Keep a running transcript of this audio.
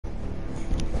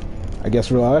I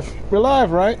guess we're live. We're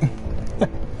live, right?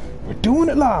 We're doing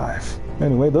it live.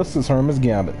 Anyway, this is Hermes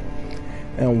Gambit.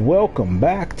 And welcome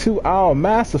back to our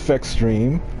Mass Effect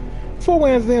stream for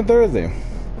Wednesday and Thursday.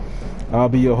 I'll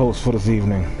be your host for this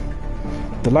evening.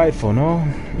 Delightful, no?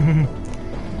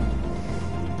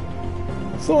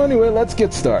 So anyway, let's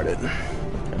get started.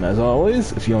 And as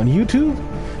always, if you're on YouTube,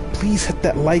 please hit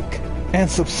that like and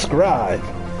subscribe.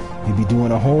 You'll be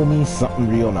doing a homie something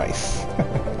real nice.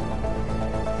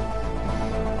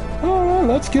 Alright,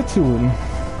 let's get to it.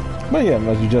 But yeah,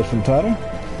 as you judge from the title,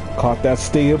 caught that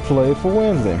state of play for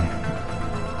Wednesday.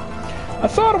 I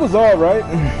thought it was alright.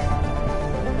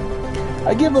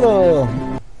 I give it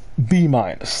a B-.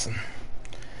 Because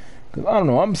I don't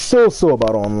know, I'm so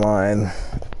about online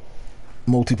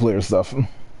multiplayer stuff.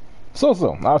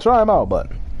 So. I'll try them out,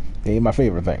 but they ain't my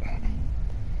favorite thing.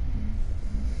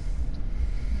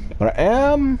 But I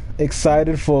am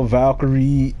excited for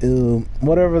Valkyrie,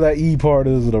 whatever that E part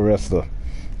is of the rest of the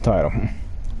title.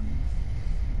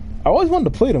 I always wanted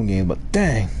to play them games, but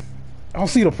dang, I don't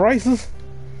see the prices.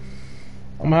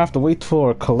 I'm gonna have to wait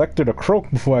for a collector to croak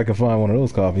before I can find one of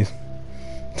those copies.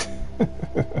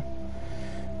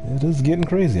 It is getting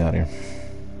crazy out here.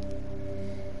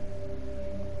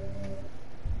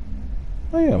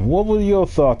 Oh yeah, what were your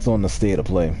thoughts on the state of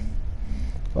play?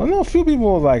 I know a few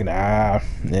people were like, nah,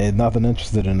 there's nothing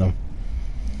interested in them.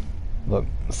 Look,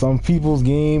 some people's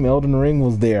game, Elden Ring,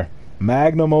 was their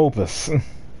magnum opus.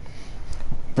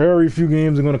 Very few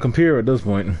games are going to compare at this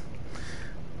point.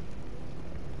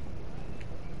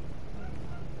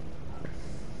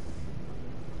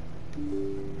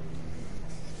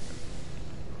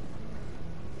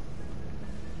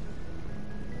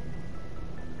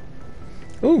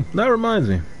 Ooh, that reminds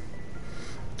me.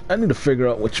 I need to figure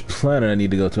out which planet I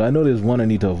need to go to. I know there's one I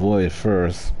need to avoid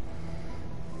first.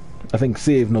 I think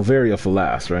save Noveria for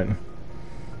last, right?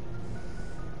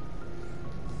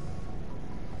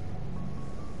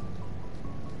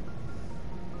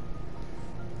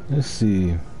 Let's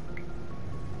see.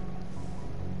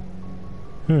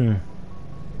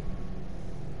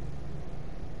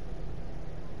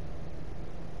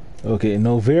 Okay,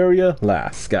 Noveria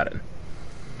last. Got it.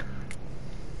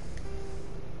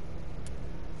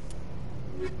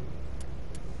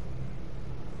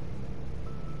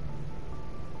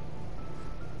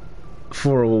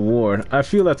 For a reward. I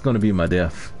feel that's going to be my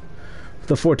death.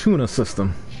 The Fortuna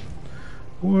system.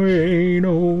 We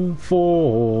no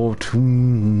Fortuna.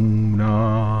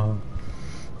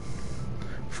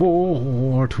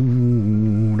 Fortuna.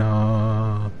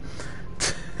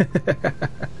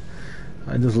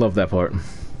 I just love that part.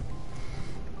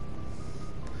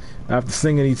 I have to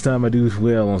sing it each time I do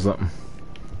well on something.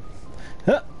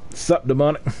 Huh. Sup,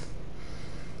 demonic?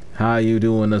 How you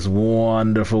doing this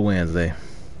wonderful Wednesday?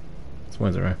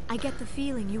 Wednesday, right? I get the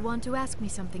feeling you want to ask me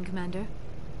something, Commander.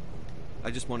 I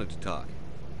just wanted to talk.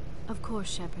 Of course,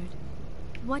 Shepard.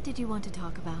 What did you want to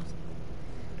talk about?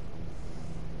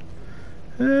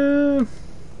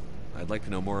 I'd like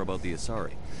to know more about the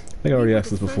Asari. I think I already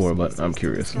asked this before, but I'm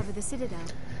curious.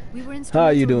 How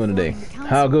are you doing today?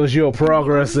 How goes your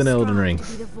progress in Elden Ring?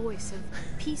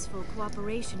 Peaceful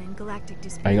cooperation in galactic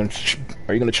disputes.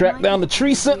 Are you gonna track down the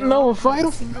tree sentinel and fight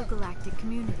him? Single galactic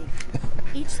community.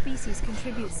 Each species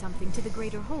contributes something to the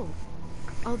greater whole.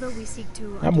 Although we seek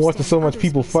to I'm watching so much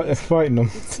people fighting them.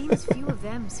 It seems few of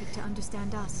them seek to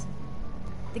understand us.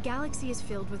 The galaxy is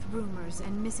filled with rumors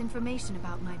and misinformation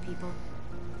about my people.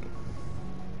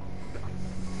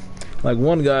 Like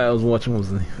one guy I was watching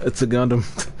was It's a Gundam.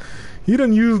 He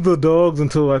didn't use the dogs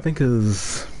until I think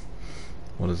his,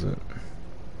 what is it,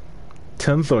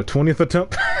 10th or 20th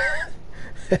attempt.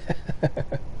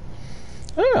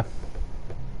 Ah.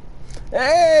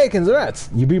 Hey, congrats!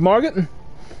 You beat Margit?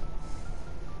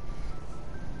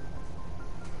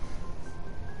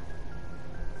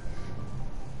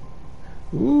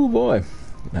 Ooh boy,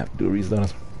 I have to do a reason.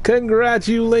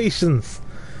 Congratulations!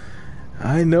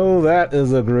 I know that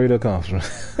is a great accomplishment.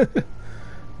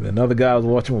 Another guy I was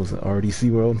watching was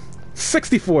RDC World.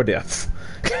 64 deaths.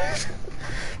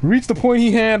 Reached the point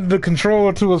he handed the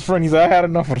controller to his friend. He said, I had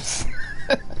enough of this.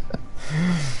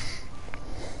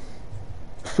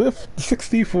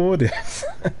 64 deaths.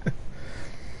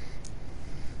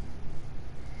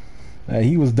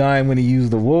 He was dying when he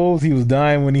used the wolves. He was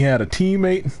dying when he had a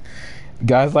teammate.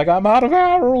 Guy's like, I'm out of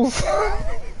arrows.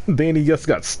 Then he just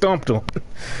got stomped on.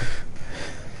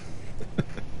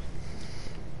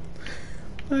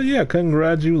 Yeah,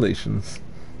 congratulations.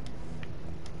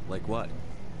 Like what?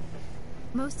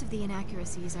 Most of the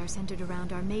inaccuracies are centered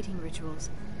around our mating rituals.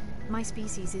 My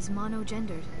species is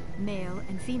monogendered. Male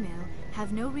and female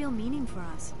have no real meaning for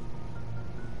us.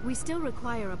 We still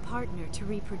require a partner to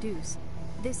reproduce.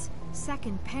 This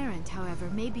second parent, however,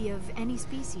 may be of any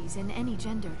species and any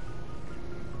gender.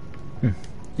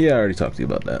 Yeah, I already talked to you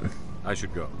about that. I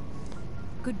should go.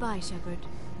 Goodbye, Shepard.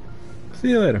 See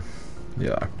you later.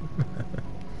 Yeah.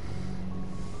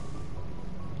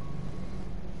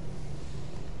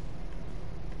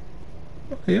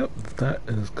 Yep, that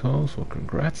is calls for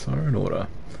congrats are in order.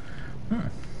 I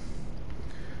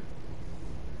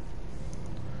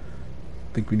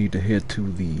think we need to head to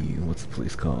the, what's the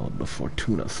place called? The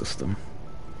Fortuna system.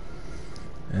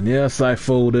 And yes, I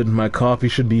folded. My coffee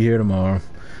should be here tomorrow.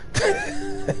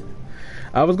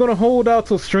 I was gonna hold out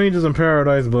till Strangers in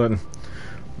Paradise, but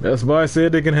Best Buy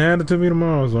said they can hand it to me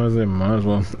tomorrow, so I said, might as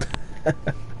well.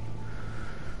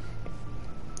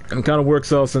 And it kind of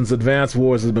works out since Advance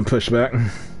Wars has been pushed back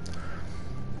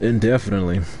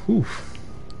indefinitely. Oof.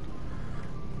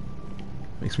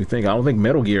 Makes me think. I don't think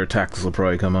Metal Gear Tactics will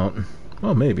probably come out.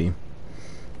 Well, maybe.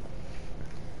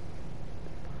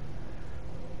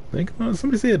 Think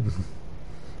somebody said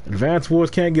Advance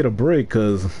Wars can't get a break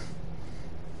because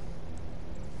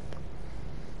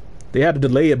they had to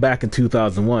delay it back in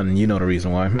 2001. You know the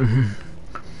reason why.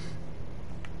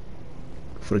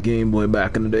 For the Game Boy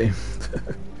back in the day.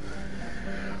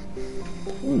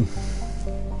 Ooh.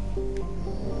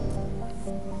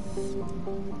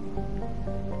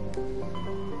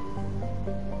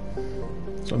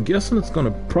 So I'm guessing it's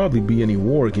gonna probably be any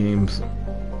war games.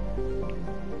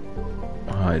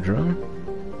 Hydra.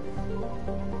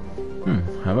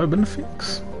 Have I been to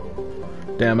Phoenix?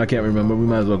 Damn, I can't remember. We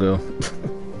might as well go.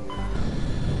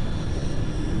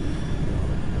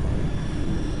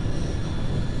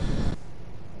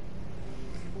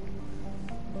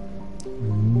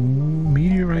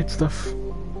 Meteorite stuff.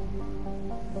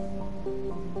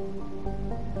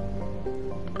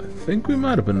 I think we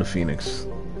might have been to Phoenix.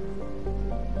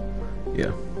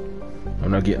 Yeah.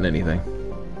 I'm not getting anything.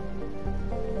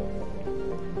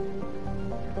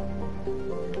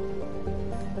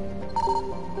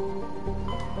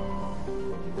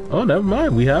 Oh, never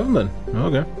mind. We haven't been.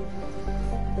 Okay.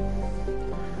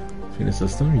 Phoenix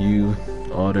system. You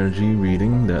odd energy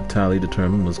reading that Tali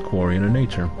determined was Quarian in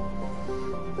nature.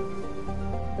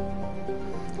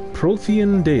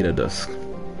 Prothean data disk.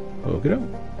 Okay.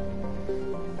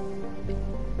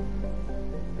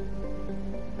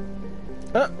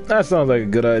 That sounds like a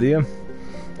good idea.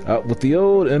 Out with the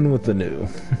old, in with the new.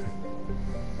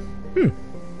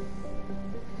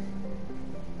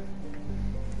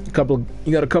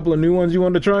 You got a couple of new ones you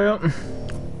wanted to try out?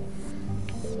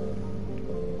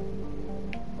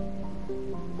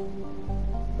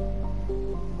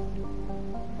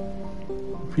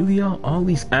 Really, all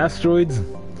these asteroids?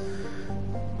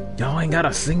 Y'all ain't got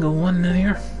a single one in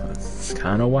here? That's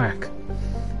kind of whack.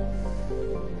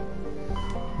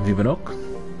 Vivinoak.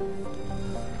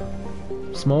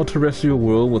 Small terrestrial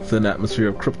world with an atmosphere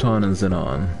of Krypton and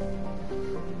Xenon.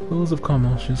 Flows of calm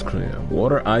oceans clear.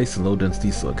 Water, ice, and low-density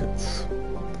silicates.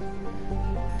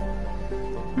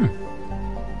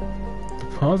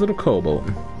 Deposit of cobalt.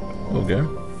 Okay.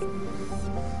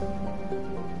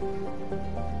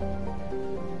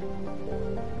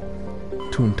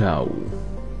 Tuntao.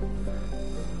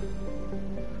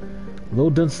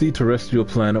 Low-density terrestrial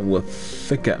planet with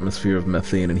thick atmosphere of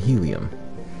methane and helium.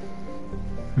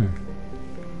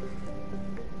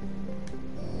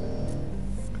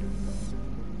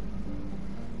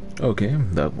 Okay,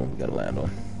 that one we gotta land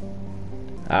on.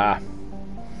 Ah.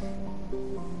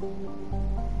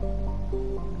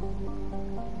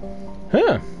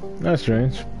 Huh. That's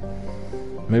strange.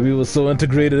 Maybe it was so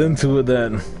integrated into it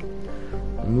that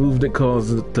moved it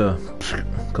caused it to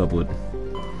couple it.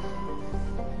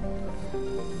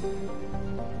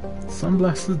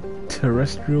 Sun-blasted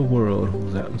terrestrial world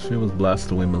whose atmosphere was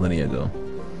blasted away millennia ago.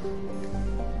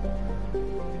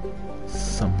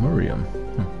 Samurium.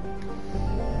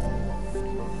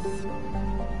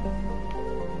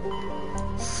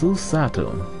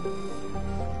 Susato.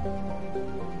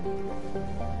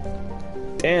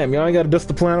 Damn, y'all ain't got to dust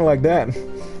the planet like that.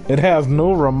 It has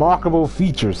no remarkable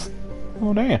features.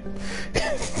 Oh, damn.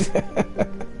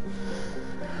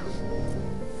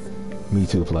 Me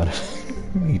too, planet.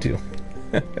 Me too.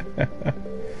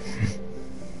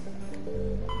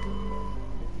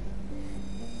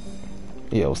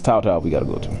 Yeah, it was Tao Tao we gotta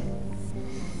go to.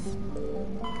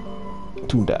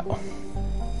 Tundao.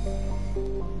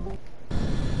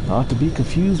 Not to be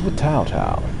confused with Tao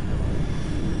Tao.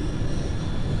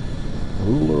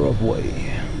 Ruler of Wei.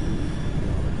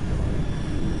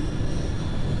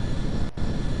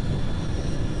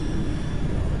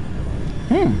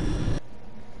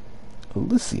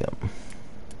 Elysium.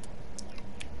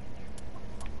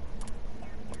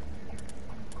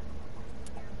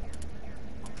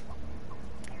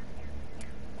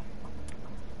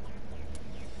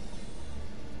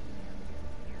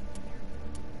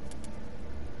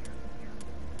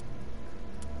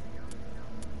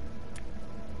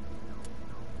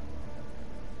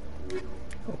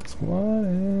 Squad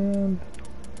and...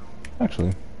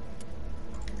 Actually...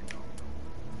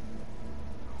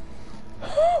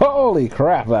 Holy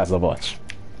crap, that's a bunch.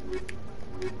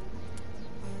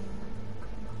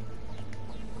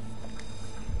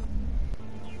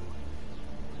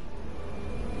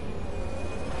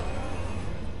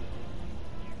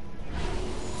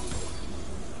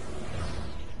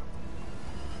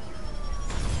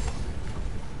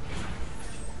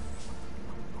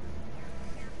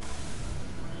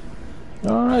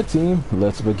 Alright team,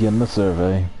 let's begin the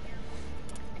survey.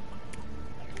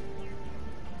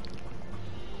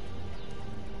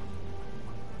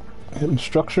 Hidden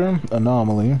structure,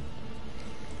 anomaly.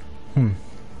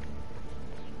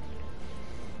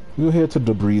 We'll head to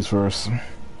debris first.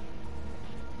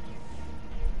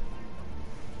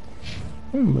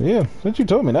 Yeah, since you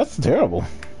told me, that's terrible.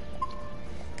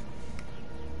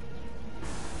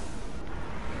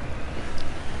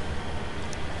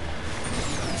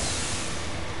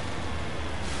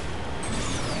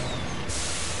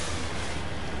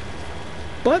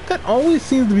 But that always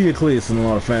seems to be the case in a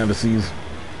lot of fantasies.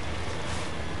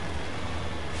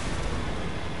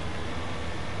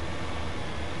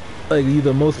 Like,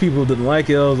 either most people didn't like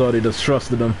elves or they just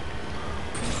trusted them.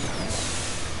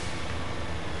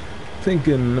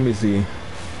 Thinking, let me see.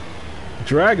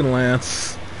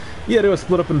 Dragonlance. Yeah, they were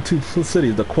split up into two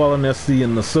cities, the Qualinesti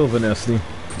and the Sylvanesti.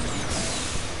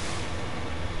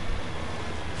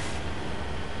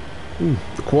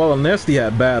 The Qualinesti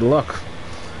had bad luck.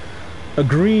 A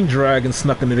green dragon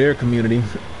snuck into their community.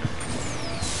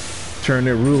 Turned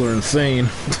their ruler insane.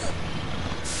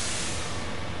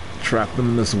 Trapped them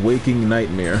in this waking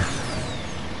nightmare.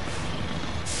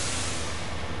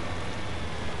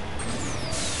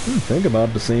 Think about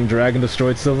it, the same dragon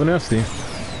destroyed Sylvanesti.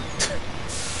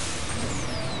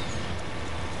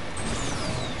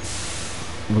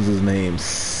 What was his name?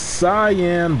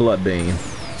 Cyan Bloodbane.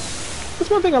 That's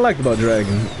one thing I liked about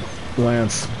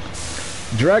Dragonlance.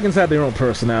 Dragons had their own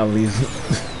personalities.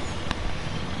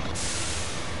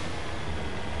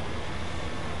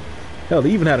 Hell,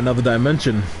 they even had another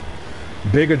dimension.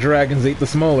 Bigger dragons ate the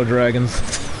smaller dragons.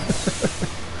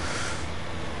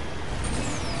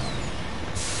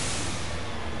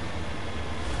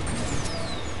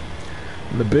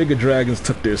 And the bigger dragons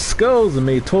took their skulls and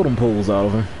made totem poles out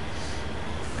of them.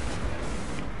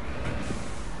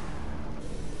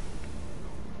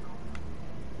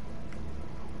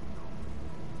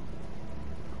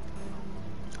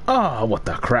 Ah, what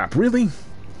the crap, really?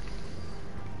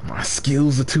 My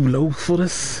skills are too low for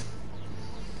this.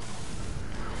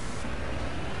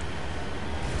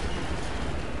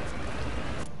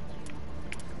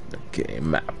 Okay,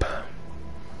 map.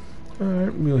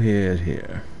 Alright, we'll head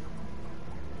here.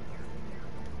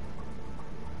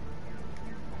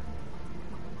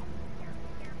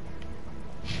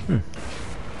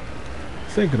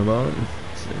 Thinking about it.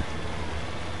 Let's see.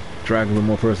 Dragon with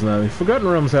more personality. Forgotten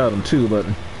Realms had them too, but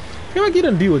I feel like you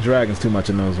didn't deal with dragons too much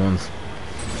in those ones.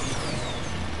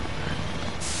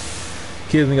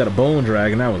 Kids, we got a bone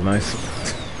dragon. That was nice.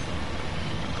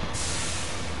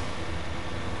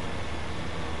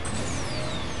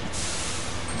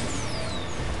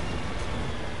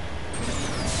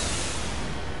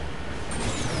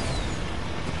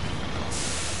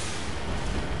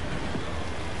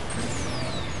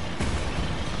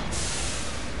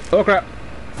 Oh crap!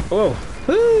 Oh,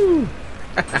 woo!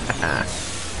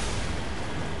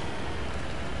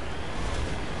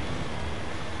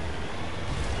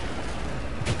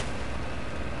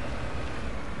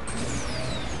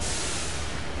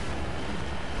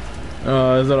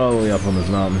 Oh, is it all the way up on this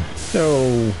mountain?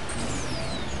 No.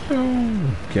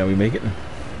 No. Can we make it? Can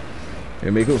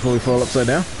we make it before we fall upside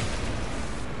down?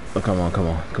 Oh, come on, come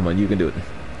on, come on! You can do it.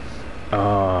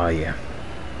 Oh yeah.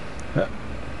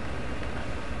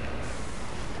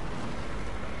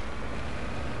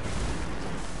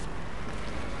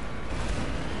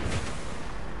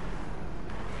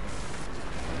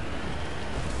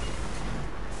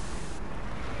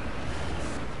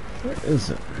 Where is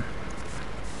it?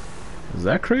 Is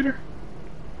that crater?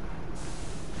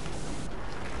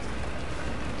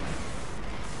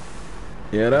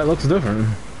 Yeah, that looks different.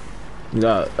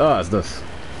 Oh, it's this.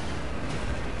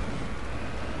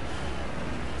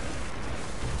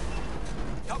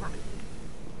 Cover me.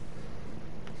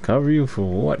 Cover you for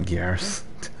what, Garrus?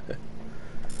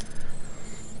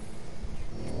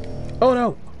 Oh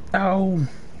no! Ow!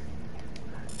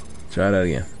 Try that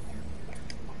again.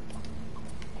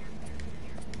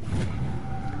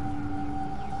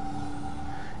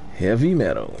 Heavy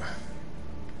metal.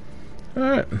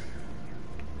 Alright.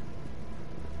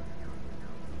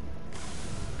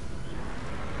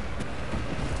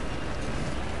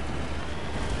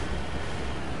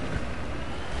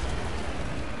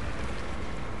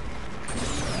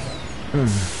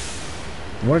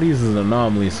 One of these is an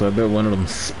anomaly, so I bet one of them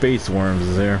space worms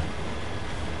is there.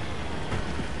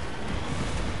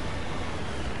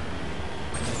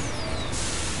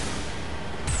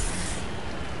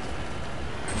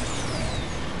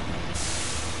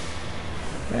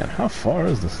 Man, how far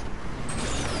is this?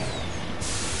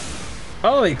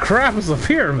 Holy crap, it's a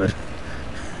pyramid!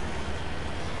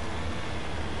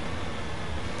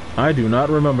 I do not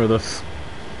remember this.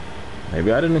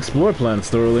 Maybe I didn't explore planets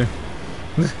thoroughly.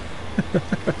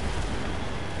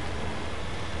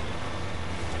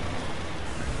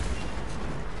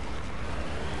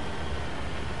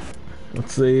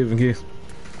 Let's save in case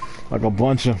like a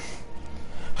bunch of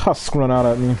husks run out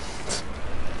at me.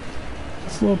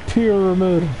 This little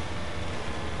pyramid.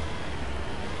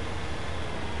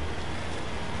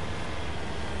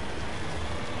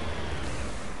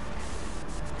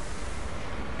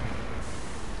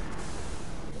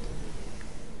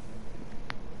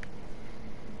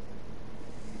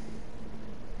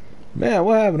 Man,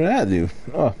 what happened to that dude?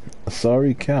 Oh, a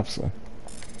sorry capsule.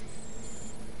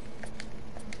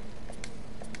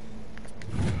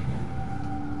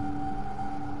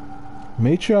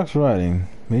 Matriarch's writing.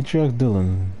 Matriarch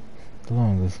Dylan. The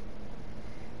longest.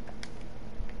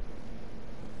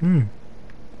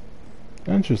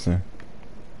 Interesting.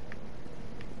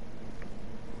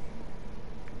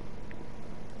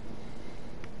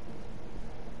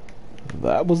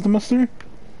 That was the mystery?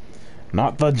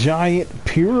 Not the giant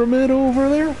pyramid over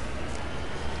there?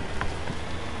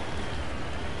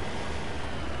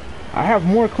 I have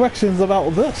more questions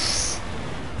about this.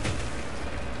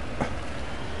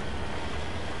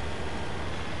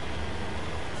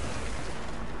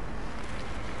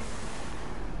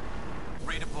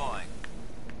 Redeploying.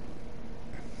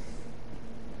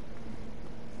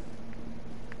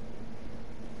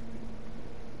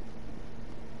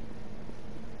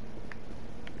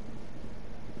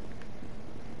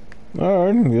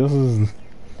 Alright, this is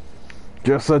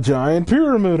just a giant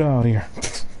pyramid out here.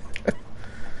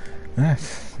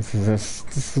 This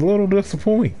is a little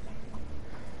disappointing.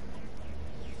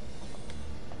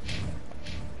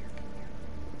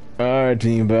 Alright,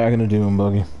 team, back in the Doom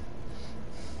buggy.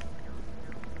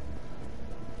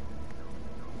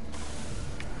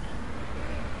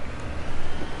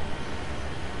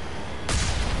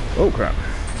 Oh crap.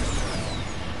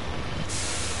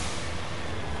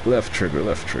 Left trigger,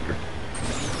 left trigger.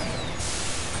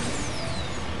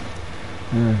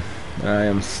 I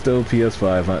am still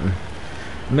PS5 hunting.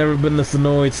 Never been this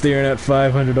annoyed staring at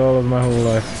 $500 my whole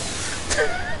life.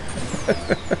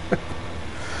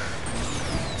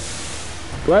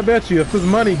 Well, I bet you if this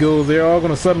money goes, they're all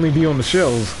gonna suddenly be on the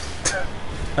shelves.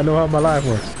 I know how my life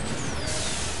works.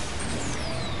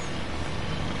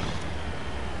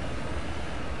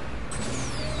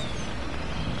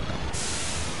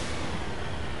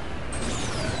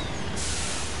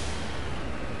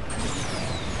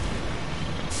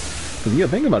 Cause yeah,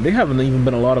 think about it, they haven't even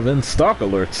been a lot of in-stock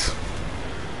alerts.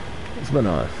 It's been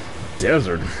a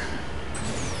desert.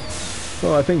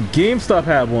 Well, I think GameStop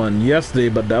had one yesterday,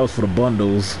 but that was for the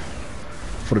bundles,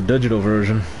 for the digital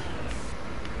version.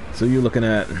 So you're looking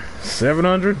at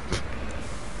 700?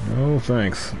 No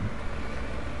thanks.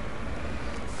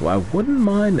 Well, I wouldn't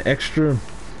mind an extra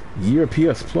year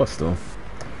PS Plus though.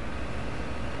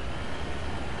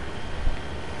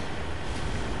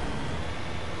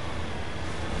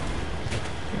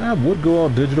 I would go all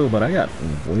digital, but I got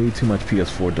way too much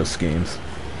PS4 disc games.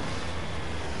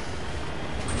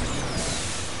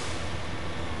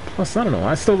 Plus, I don't know,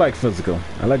 I still like physical.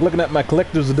 I like looking at my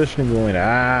collector's edition and going,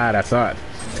 ah, that's hot.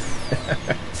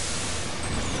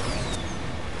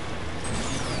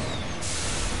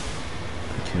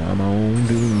 Come on,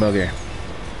 Doom buggy.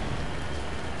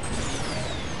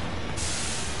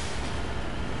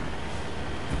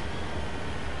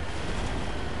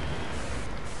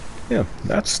 Yeah,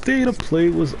 that state of play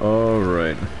was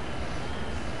alright.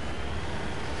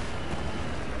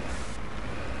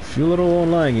 A few little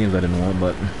online games I didn't want,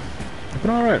 but it's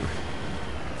been alright.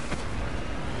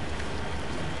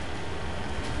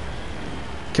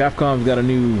 Capcom's got a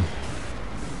new...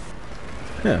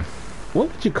 Yeah,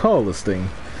 what would you call this thing?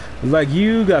 It's like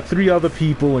you got 3 other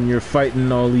people and you're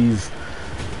fighting all these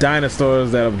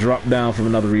dinosaurs that have dropped down from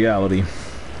another reality.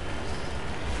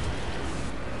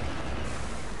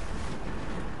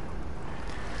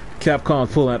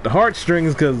 Capcom's pulling at the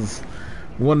heartstrings because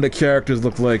one of the characters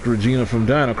looked like Regina from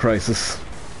Dino Crisis.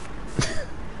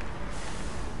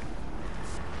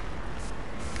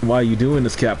 Why are you doing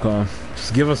this, Capcom?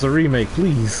 Just give us a remake,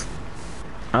 please.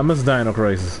 I miss Dino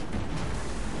Crisis.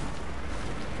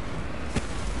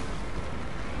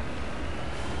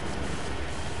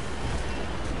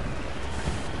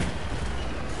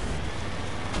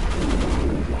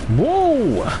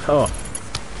 Whoa! Oh.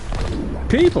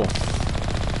 People!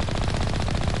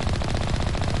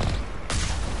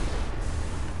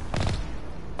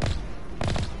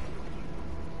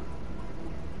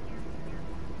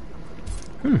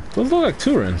 Those look like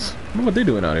Turans. I wonder what they're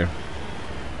doing out here.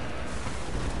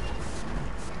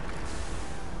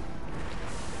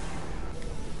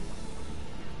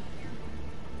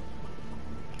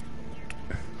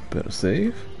 Better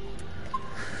save.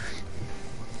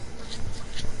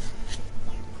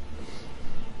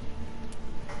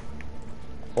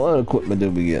 What equipment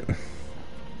did we get?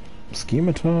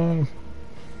 Schematon.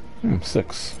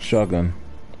 6. Shotgun.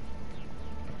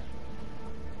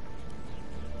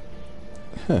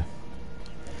 Huh.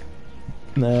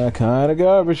 Nah, kinda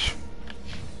garbage.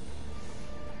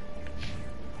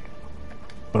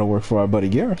 But I work for our buddy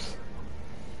Garrus.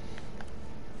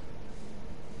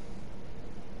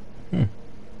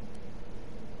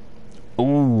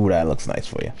 Ooh, that looks nice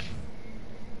for you.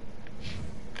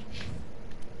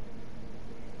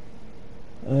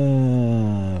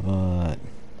 But...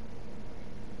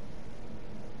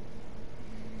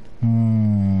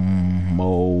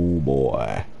 oh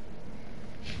boy.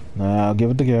 Nah, I'll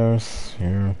give it to Garrus.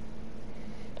 Here.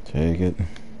 Take it.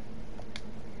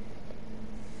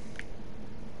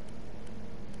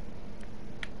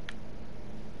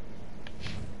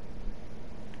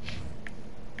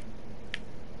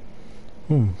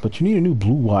 But you need a new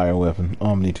blue wire weapon,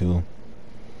 Omni tool.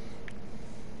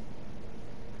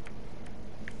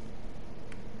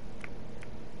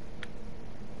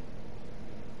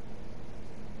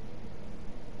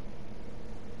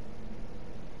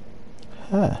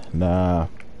 Huh, nah.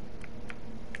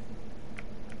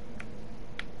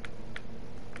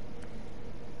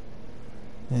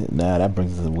 Nah, that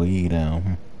brings us way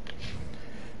down.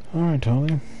 Alright,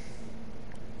 Tolly.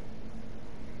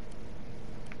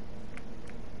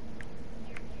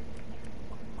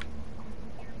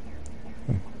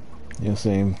 Yeah,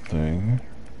 same thing.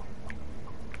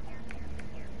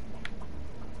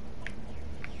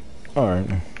 Alright.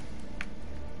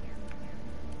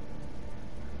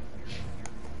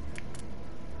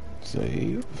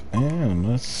 Save, and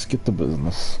let's get the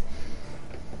business.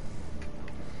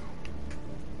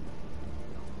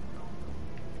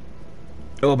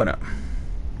 Open up.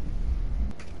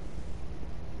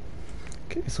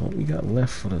 Okay, so what we got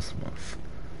left for this month?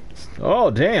 Oh,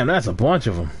 damn, that's a bunch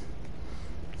of them.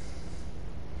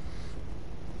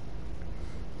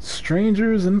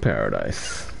 Strangers in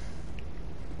Paradise.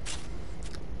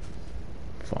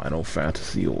 Final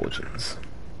Fantasy Origins.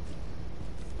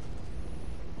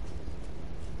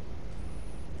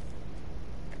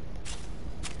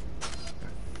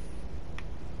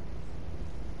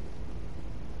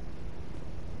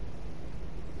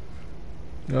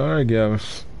 Alright,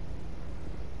 Garrus.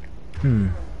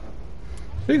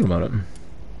 Think about it.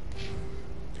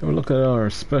 Have a look at our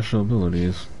special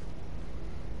abilities.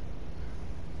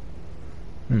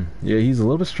 Yeah, he's a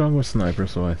little bit stronger with sniper,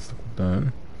 so I stuck with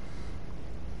that.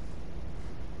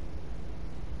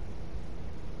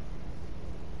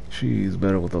 She's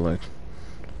better with the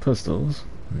pistols.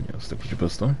 Yeah, stick with your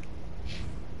pistol.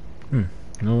 You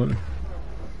know what?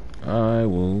 I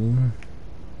will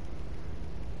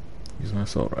use my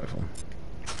assault rifle.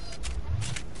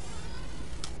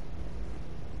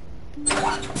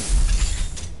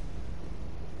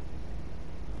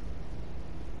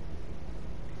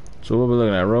 So what we're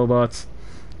looking at? Robots,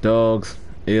 dogs,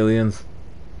 aliens.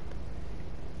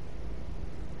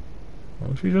 Why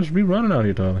don't you just be running out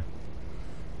here, Tyler?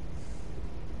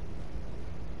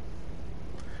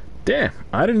 Damn,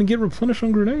 I didn't get replenished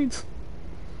on grenades.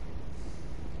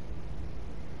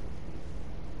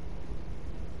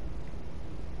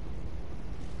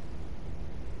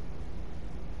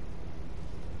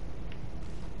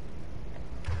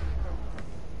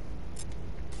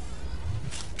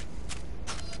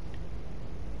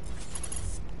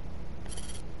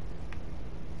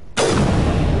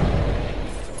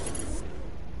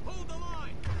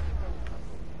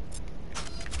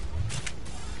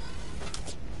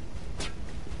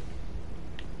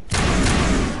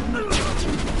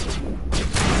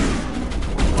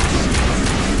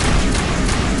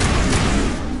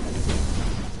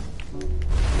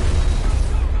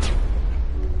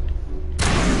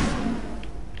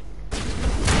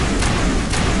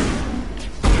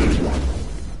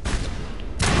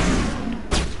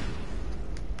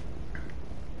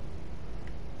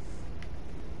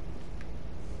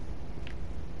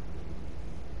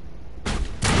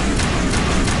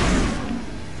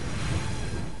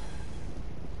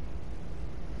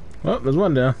 Oh, there's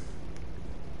one down.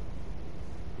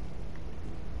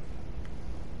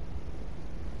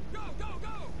 Go, go, go!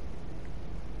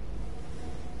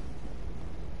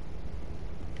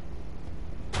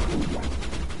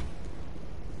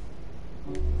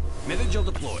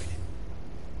 shield deployed.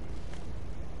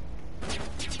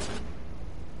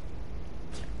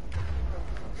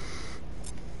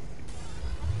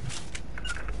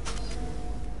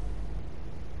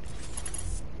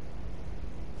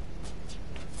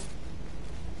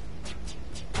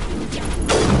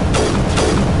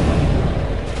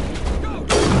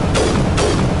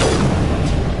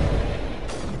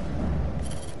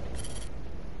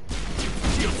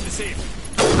 Shields disabled.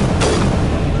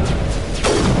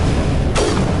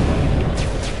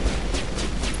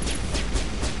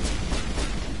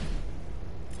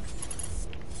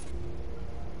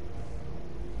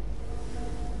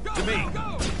 To me.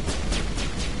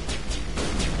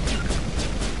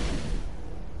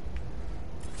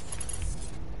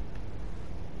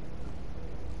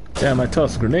 Damn, I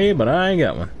tossed a grenade, but I ain't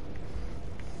got one.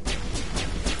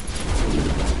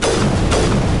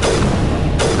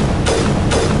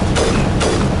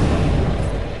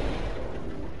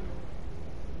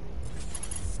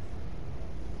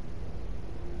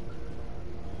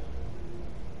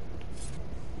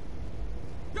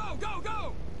 Go, go,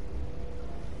 go!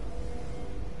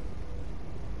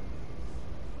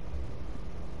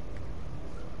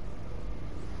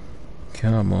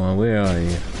 Come on, where are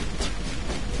you?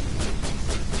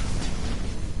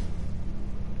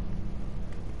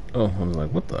 Oh, I was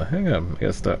like, what the heck? I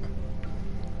got stuck.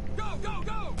 Go, go,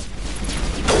 go!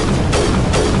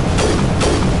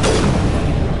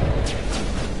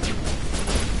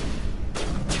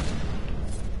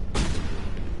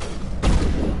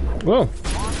 Whoa!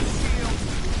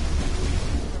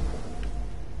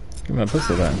 Give me my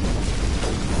pistol back.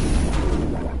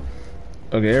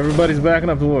 Okay, everybody's backing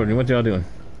up toward me. What y'all doing?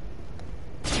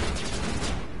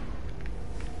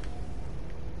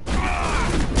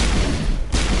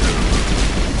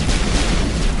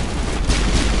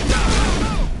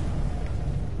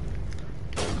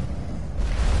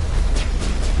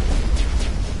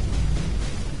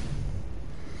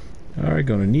 Alright,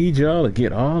 gonna need y'all to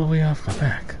get all the way off my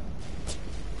back.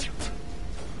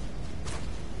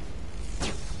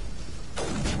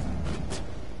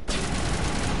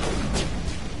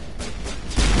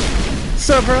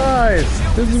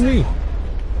 Surprise! This is me.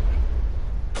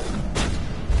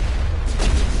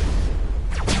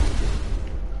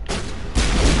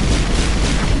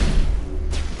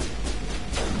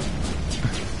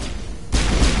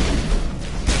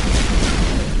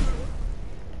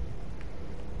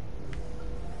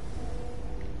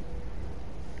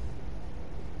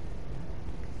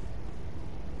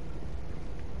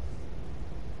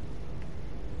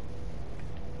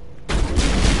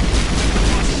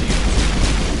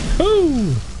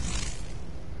 Ooh!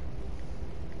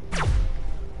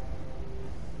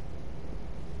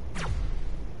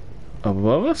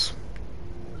 Above us?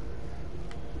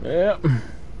 Yep.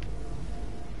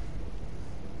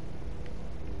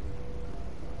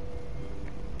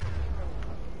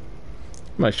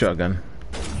 My shotgun.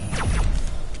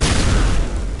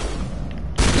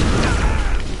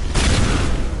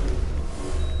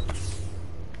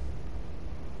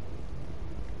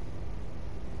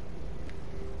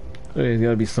 There's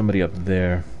gotta be somebody up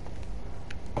there.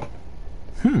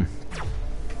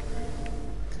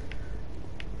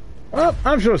 Well,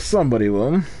 I'm sure somebody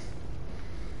will.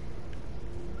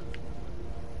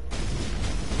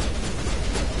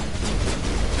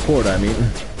 Port, I mean.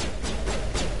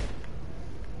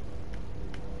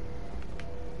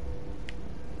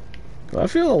 I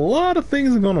feel a lot of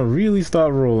things are gonna really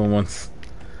start rolling once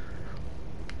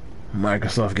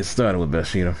Microsoft gets started with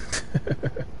Bathsheba.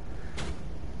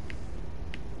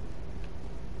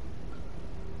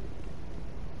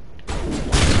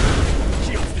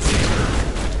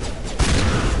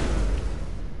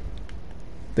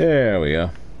 There we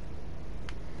go.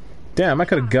 Damn, I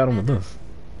could have got him with this.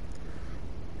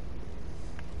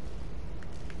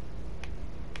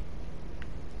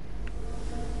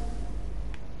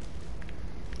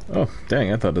 Oh,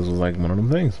 dang, I thought this was like one of them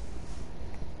things.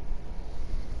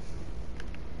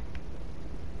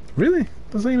 Really?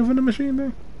 This ain't a vending machine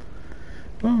thing?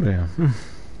 Oh, damn.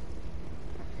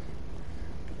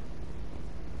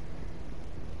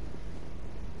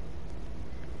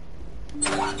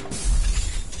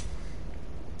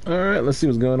 Alright, let's see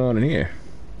what's going on in here.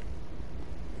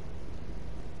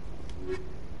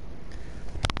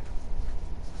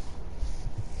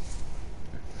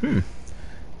 So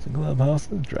glove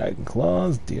houses, dragon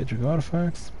claws, Daedric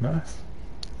artifacts. Nice.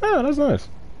 Oh, that's nice.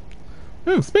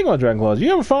 Speaking of dragon claws,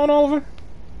 you ever found Oliver?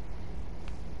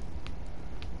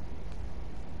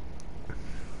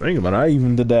 Think about it, I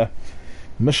even did that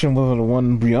mission with the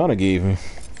one Brianna gave me.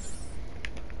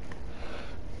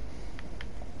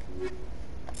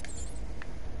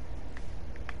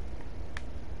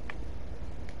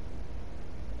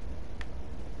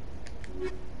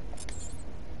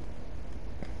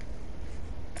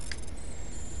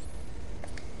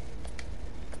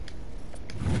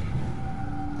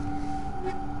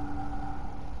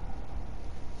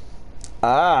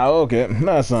 Ah, okay.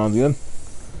 That sounds good.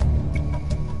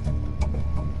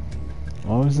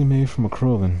 Obviously made from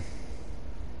acrylic.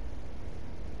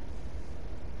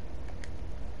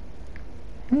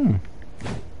 Hmm.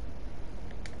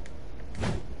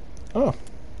 Oh.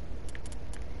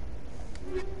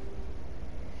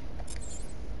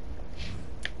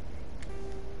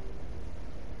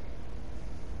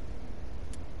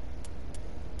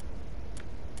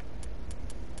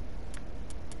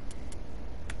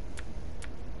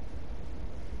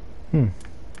 Hmm.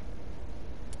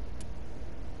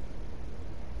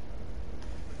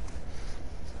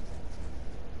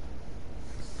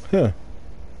 Yeah.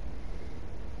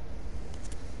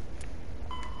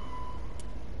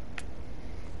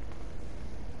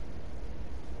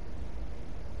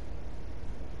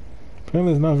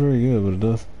 Apparently it's not very good, but it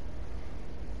does.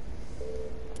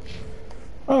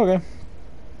 Oh, okay.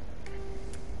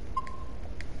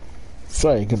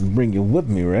 Sorry, I couldn't bring you with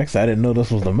me, Rex. I didn't know this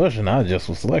was the mission. I just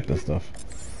was selecting stuff.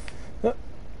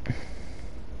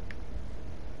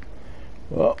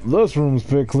 Well, this room's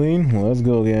picked clean. Well, let's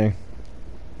go, gang.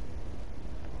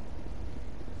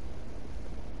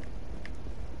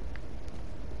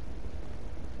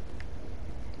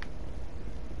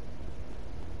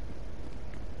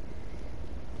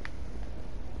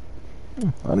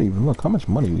 I didn't even look how much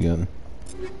money we got.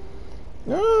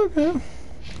 Okay.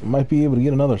 Might be able to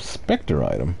get another Spectre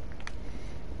item.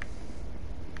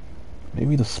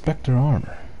 Maybe the Spectre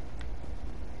armor.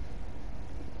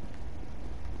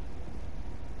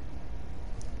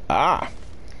 Ah!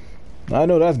 I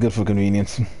know that's good for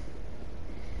convenience.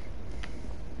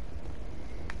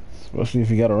 Especially if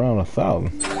you got around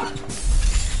 1,000.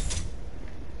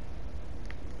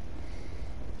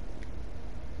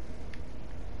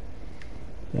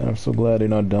 And I'm so glad they're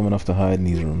not dumb enough to hide in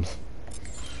these rooms.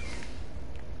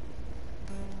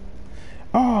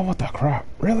 Oh, what the crap?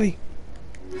 Really?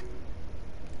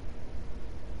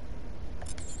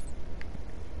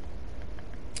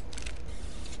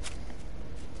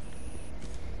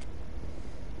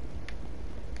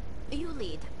 You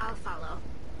lead, I'll follow.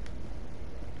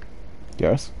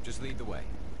 Yes? Just lead the way.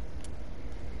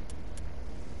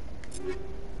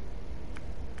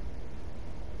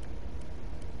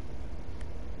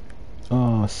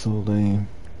 Oh, so lame.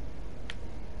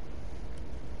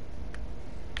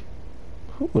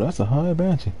 Ooh, that's a high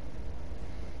banshee.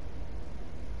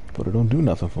 But it don't do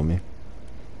nothing for me.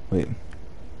 Wait.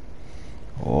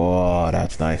 Oh,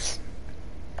 that's nice.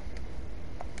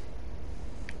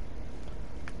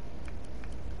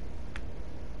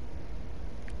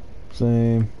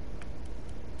 Same.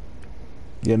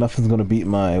 Yeah, nothing's gonna beat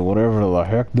my whatever the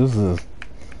heck this is.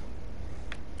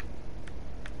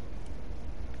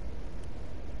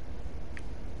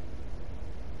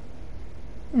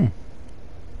 Hmm.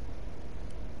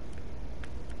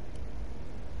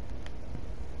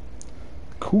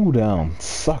 Cooldown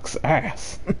sucks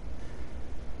ass.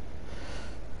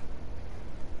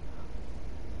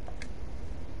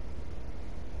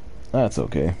 That's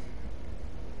okay.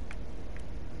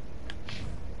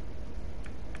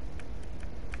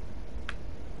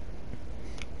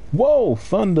 Whoa,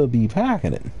 Thunder be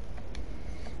packing it.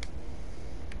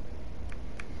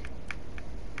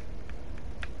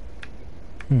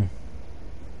 Hmm.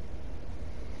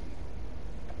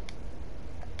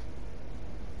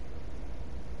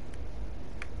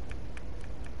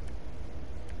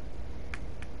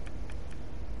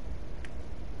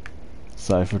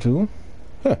 Cypher tool.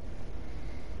 Huh.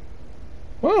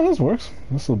 Well, this works.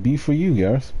 This will be for you,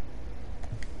 Gareth.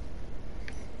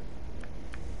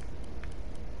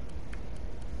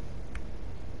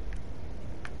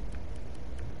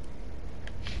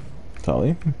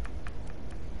 Tali.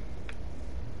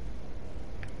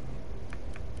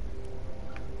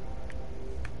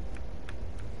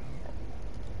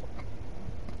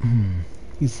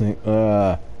 He's saying,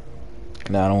 nah,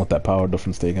 I don't want that power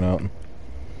difference taken out.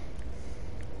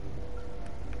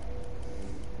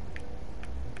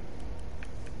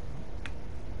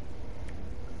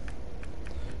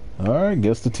 Alright,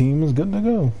 guess the team is good to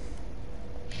go.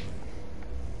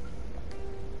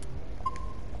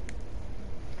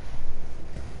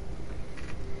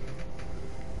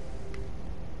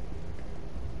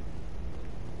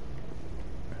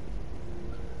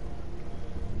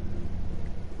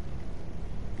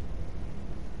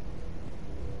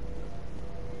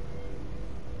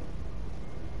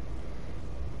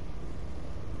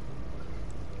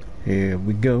 Here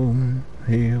we go,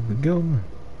 here we go.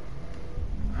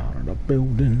 Out of the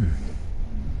building.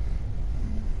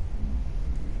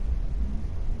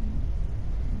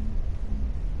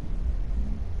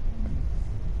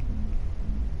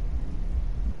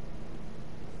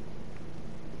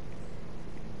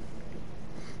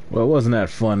 Well, wasn't that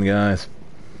fun, guys?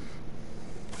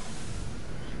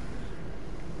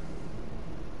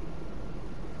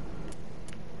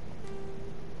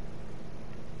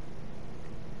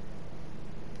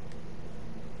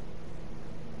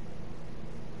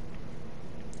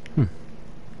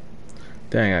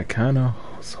 Dang, I kinda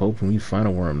was hoping we'd find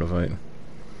a worm to fight.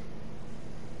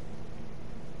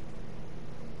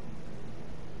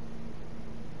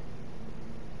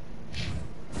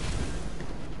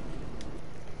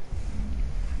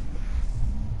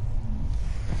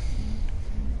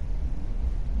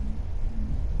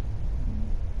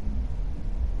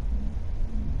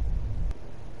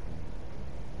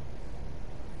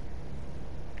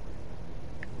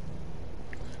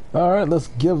 Alright, let's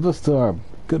give this to our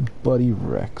good buddy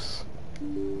Rex.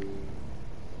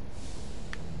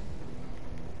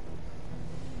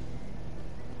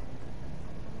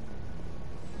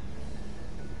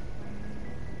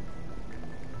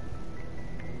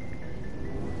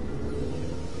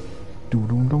 Dum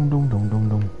dum dum dum dum dum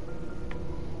dum.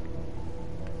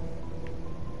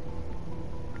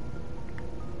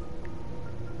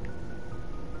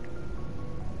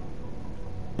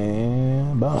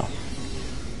 And bye.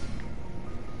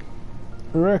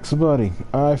 Rex, buddy,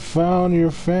 I found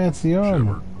your fancy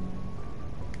armor. Shepard,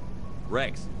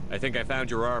 Rex, I think I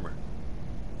found your armor.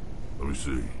 let me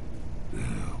see.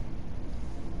 Damn.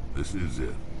 This is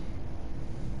it.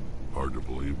 Hard to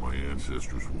believe my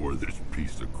ancestors wore this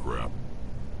piece of crap.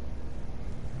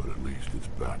 But at least it's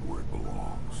back where it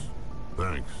belongs.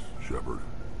 Thanks, Shepard.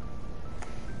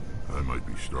 I might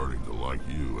be starting to like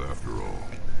you after all.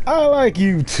 I like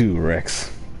you too,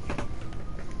 Rex.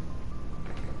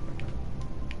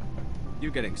 You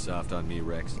getting soft on me,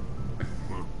 Rex?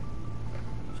 Huh?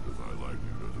 Just because I like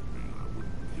you doesn't mean I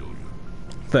wouldn't kill you.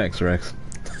 Thanks, Rex.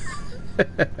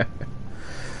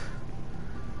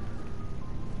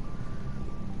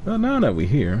 Well, now that we're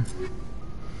here,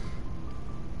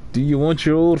 do you want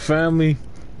your old family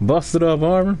busted up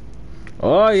armor?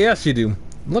 Oh, yes you do.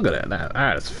 Look at that.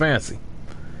 That is fancy.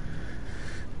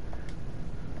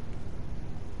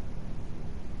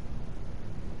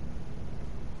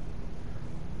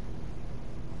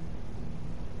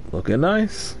 Looking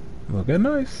nice. Looking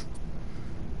nice.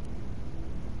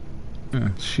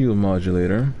 Shield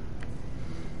modulator.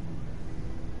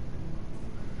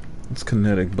 It's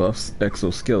kinetic buffs.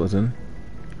 Exoskeleton.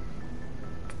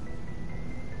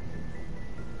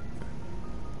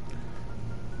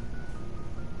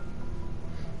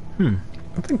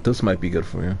 I think this might be good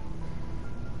for you.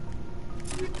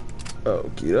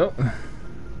 Okie doke.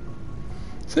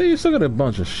 See, you still got a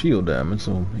bunch of shield damage,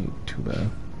 so ain't too bad.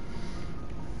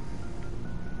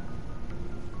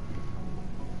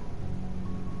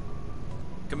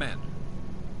 Commander,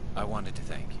 I wanted to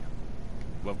thank you.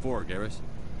 What for, Garrus?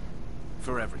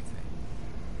 For everything.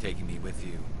 Taking me with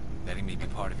you, letting me be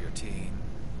part of your team.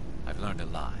 I've learned a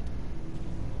lot.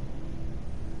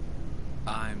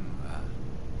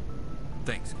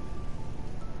 Thanks.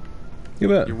 You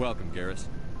bet. You're welcome, Garrus.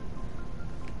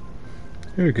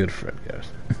 You're a good friend, guys.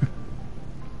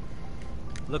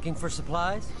 Looking for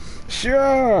supplies?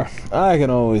 Sure! I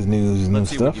can always use new Let's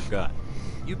see what stuff. you've got.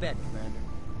 You bet, Commander.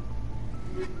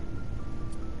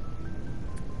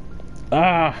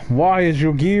 Ah, why is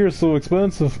your gear so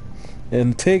expensive?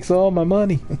 And takes all my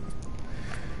money.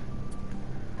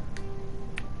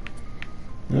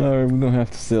 Alright, we're gonna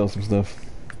have to sell some stuff.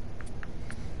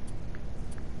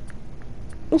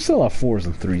 We'll sell our 4s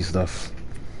and 3 stuff.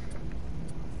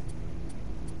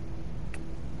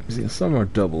 See, some are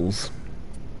doubles.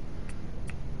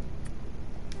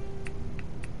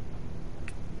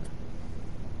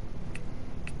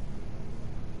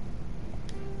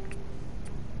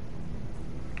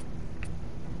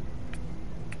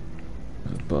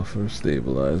 A buffer,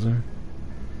 stabilizer.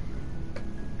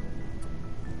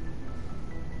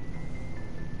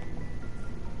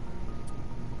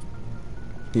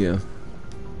 Yeah.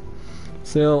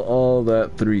 Sell all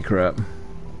that 3 crap.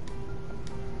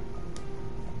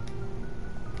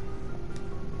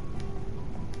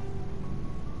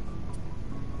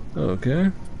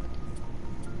 Okay.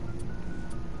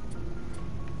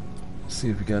 See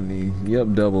if we got any.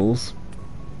 Yep, doubles.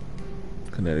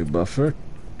 Kinetic buffer.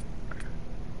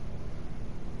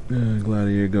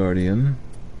 Gladiator Guardian.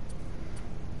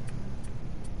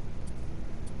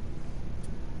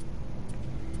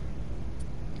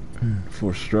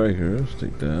 Four strikers,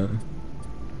 take that.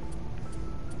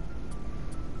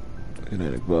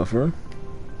 Kinetic buffer.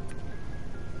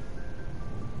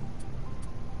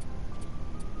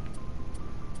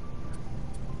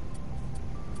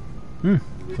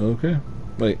 Okay.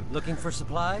 Wait, Looking for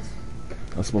supplies?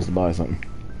 I was supposed to buy something.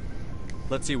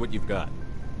 Let's see what you've got.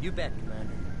 You bet,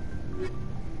 Commander.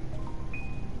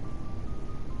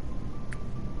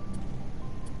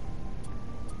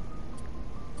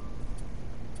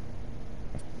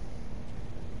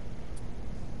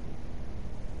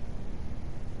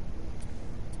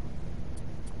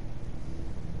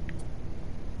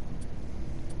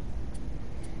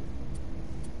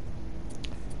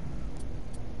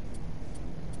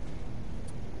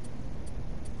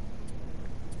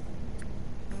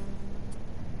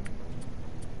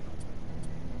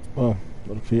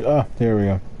 Oh, there we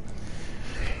go.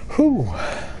 Whew,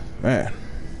 man.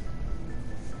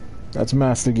 That's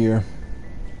Master Gear.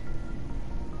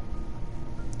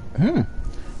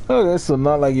 Okay, so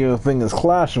not like your thing is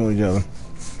clashing with each other.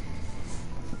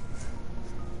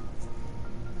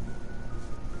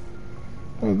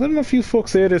 Well, didn't a few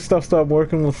folks say their stuff stopped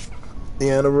working with the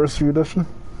anniversary edition?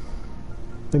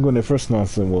 I think when they first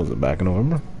announced it, what was it, back in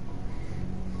November?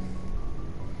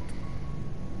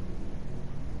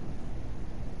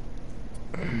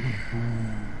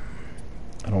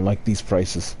 I don't like these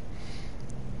prices.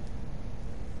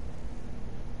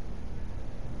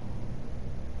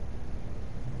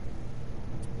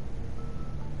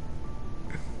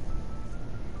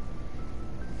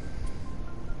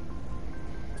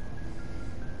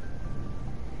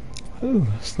 Ooh,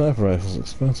 sniper rifle's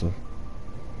expensive.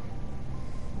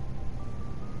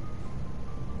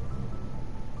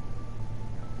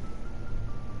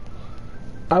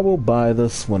 I will buy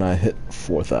this when I hit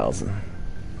 4,000.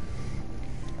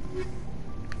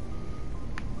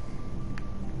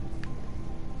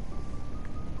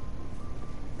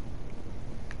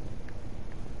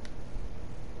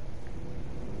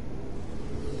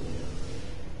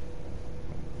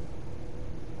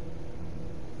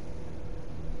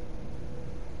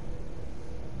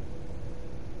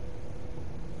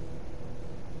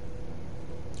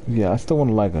 Yeah, I still want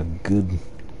to like a good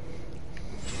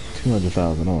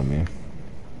 200,000 on me.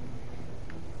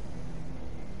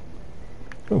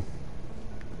 Oh.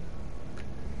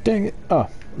 Dang it. Oh,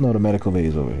 no, the medical bay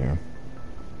is over here.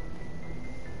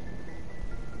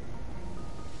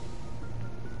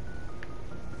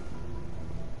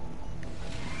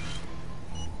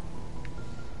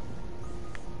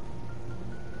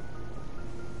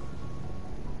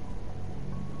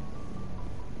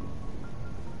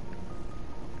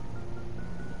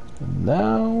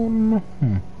 Down.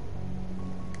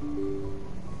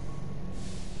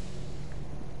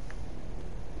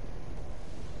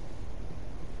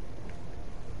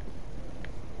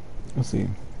 Let's see.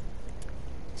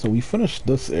 So we finished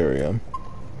this area.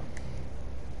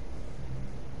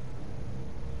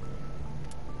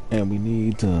 And we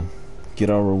need to get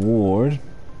our reward.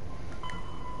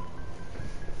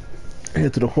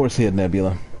 Head to the Horsehead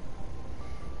Nebula.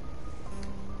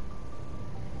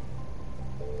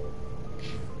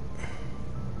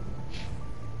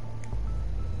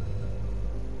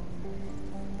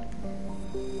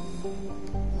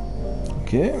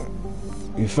 Okay,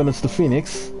 we finished the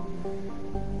Phoenix,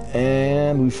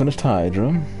 and we finished Hydra.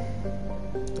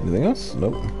 Anything else?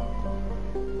 Nope.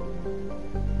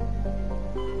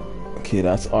 Okay,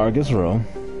 that's Argus Row.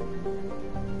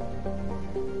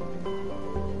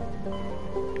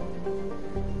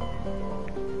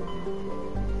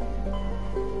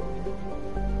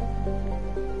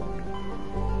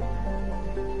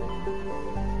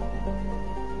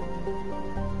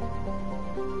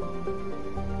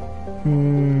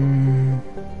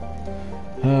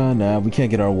 Nah, we can't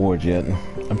get our award yet.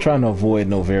 I'm trying to avoid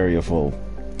Novaria for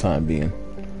time being.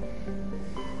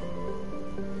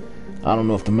 I don't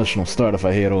know if the mission will start if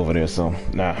I head over there, so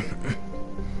nah.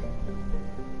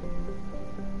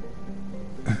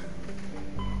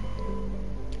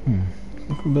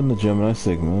 We've been to Gemini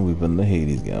Sigma, we've been to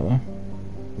Hades Gamma.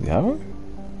 We haven't?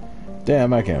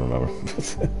 Damn, I can't remember.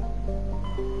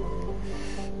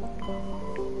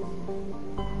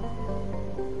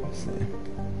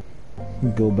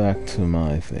 Go back to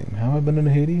my thing. Have I been in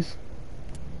Hades?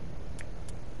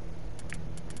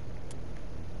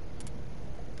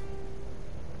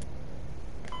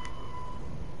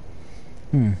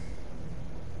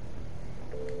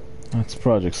 That's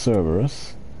Project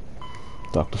Cerberus.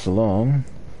 Dr. Salong.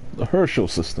 The Herschel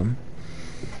system.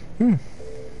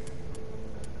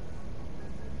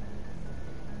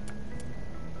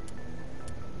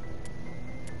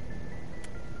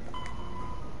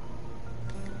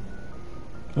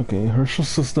 Okay, Herschel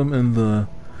system and the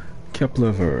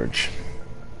Kepler Verge.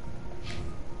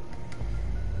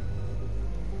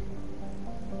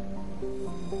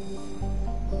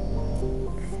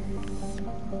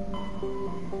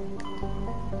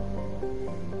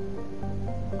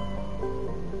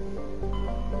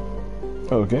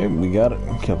 Okay, we got it.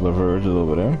 Kepler Verge is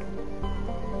over there.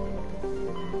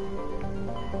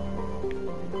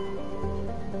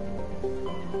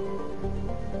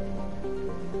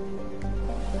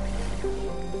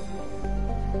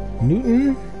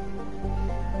 Newton.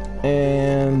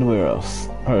 And where else?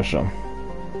 Hersham.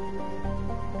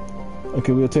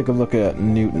 Okay, we'll take a look at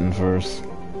Newton first.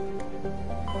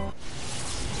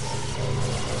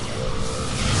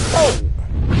 Oh!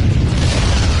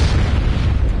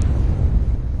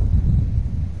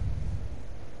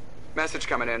 Message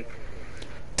coming in.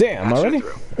 Damn, already?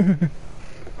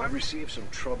 I received some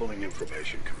troubling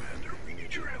information, Commander. We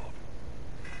need your help.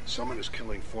 Someone is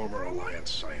killing former Alliance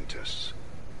scientists.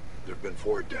 There have been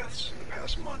 4 deaths in the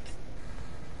past month.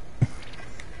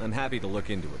 I'm happy to look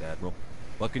into it, Admiral.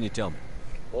 What can you tell me?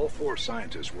 All 4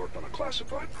 scientists worked on a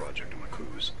classified project on the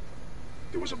cruise.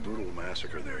 There was a brutal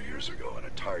massacre there years ago. An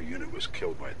entire unit was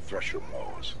killed by Thresher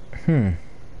Moors.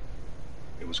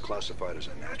 It was classified as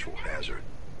a natural hazard,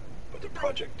 but the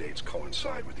project dates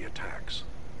coincide with the attacks.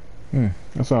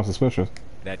 That sounds suspicious.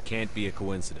 That can't be a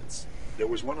coincidence. There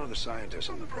was one other scientist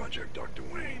on the project, Dr.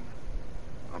 Wayne.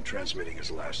 I'm transmitting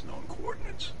his last known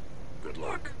coordinates. Good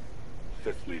luck.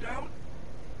 5th fleet out.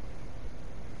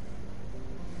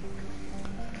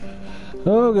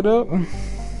 Oh, get up.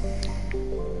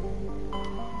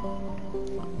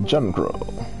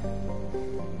 Juncro.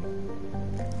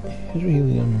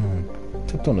 Helium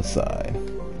tipped on the side.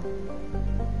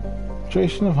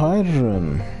 Concentration of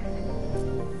hydrogen.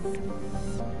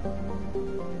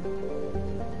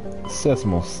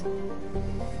 Seismos.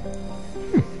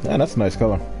 Yeah, that's a nice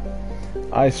color.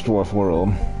 Ice Dwarf World.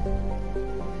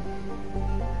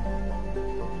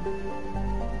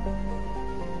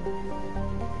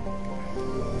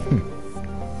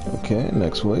 Okay,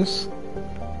 next place.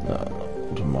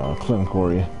 Tomorrow, Clem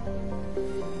Quarry.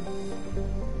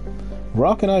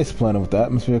 Rock and ice planet with the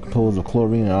atmosphere composed of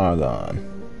chlorine and argon.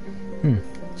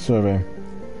 Survey.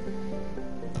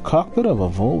 The cockpit of a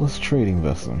Volus trading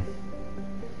vessel.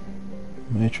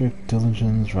 Matrix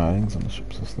intelligence writings on the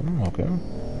ship system. Okay.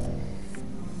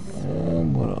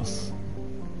 And what else?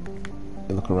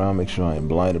 I look around, make sure I ain't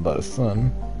blinded by the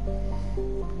sun.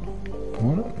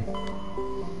 What?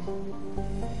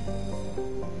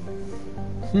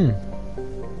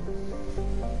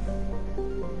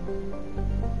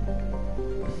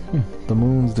 The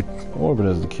moon's orbit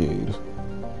has decayed.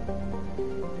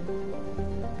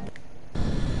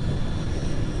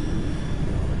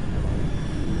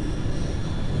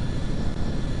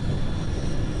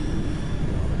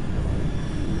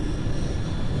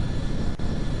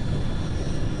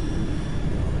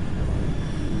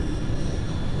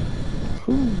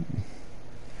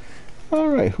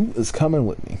 Alright, who is coming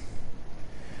with me?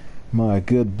 My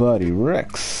good buddy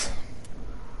Rex.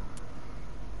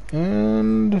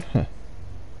 And you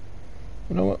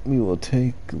know what? We will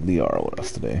take Liara with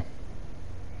us today.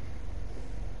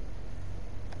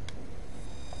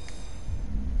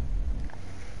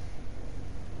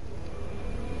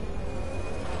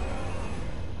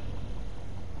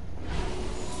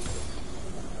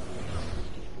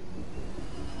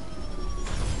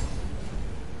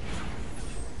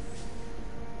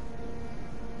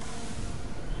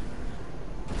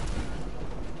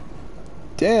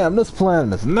 Damn, this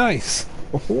planet is nice.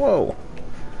 Whoa.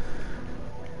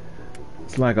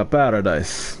 It's like a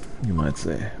paradise, you might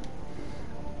say.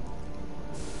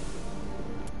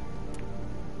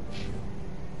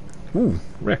 Ooh,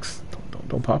 Rex,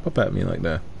 don't pop up at me like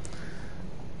that.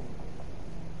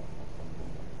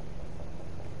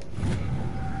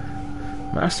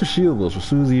 Master Shield will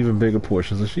pursues even bigger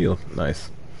portions of shield.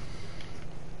 Nice.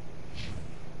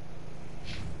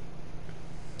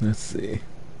 Let's see.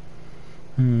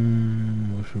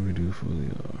 What should we do for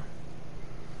the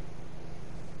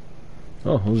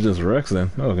Oh, it was just Rex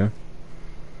then. Oh, okay.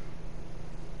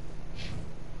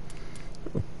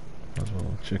 Oh, might as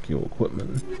well check your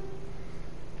equipment.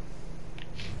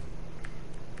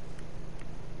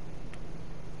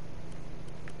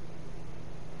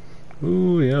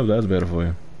 Ooh, yeah, that's better for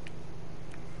you.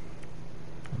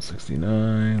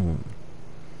 169,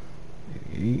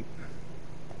 188.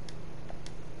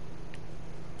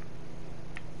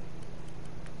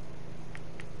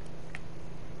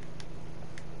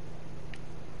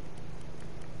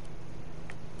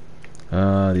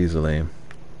 Ah, these are lame.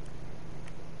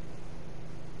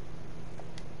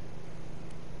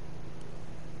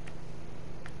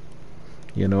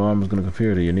 Yeah, no armor's gonna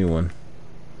compare to your new one.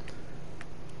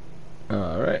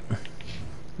 Alright.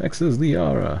 Next is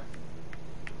Liara.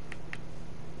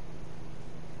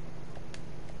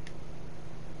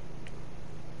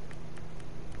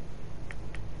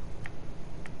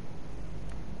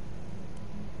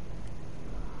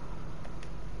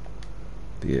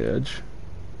 gauge.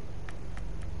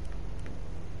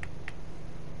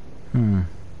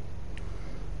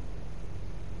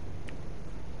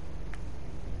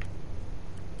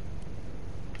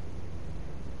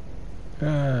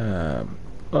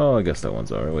 Oh, I guess that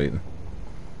one's alright. Wait.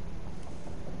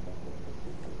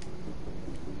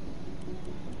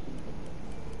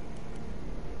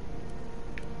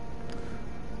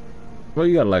 Well,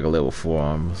 you got like a level 4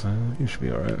 armor, so you should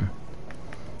be alright.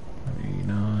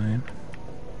 89.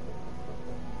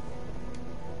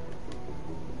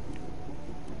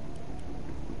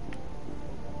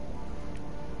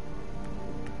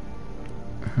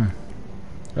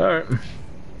 Alright.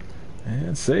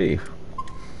 And save.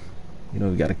 You know,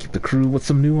 we gotta keep the crew with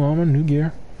some new armor, new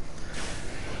gear.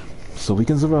 So we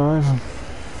can survive.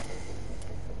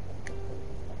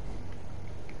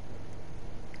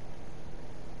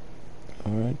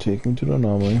 Alright, take him to the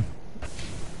anomaly.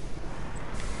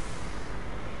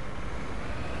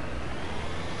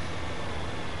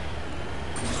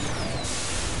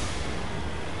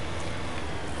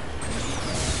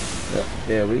 Yep,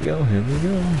 there we go, here we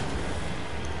go.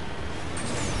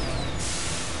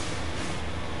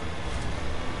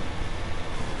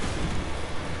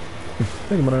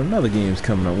 Think about another game's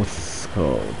coming up. What's it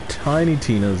called? Tiny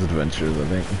Tina's Adventures, I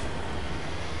think.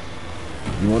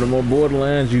 You wanted more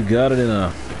Borderlands, you got it in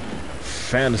a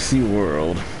fantasy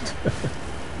world.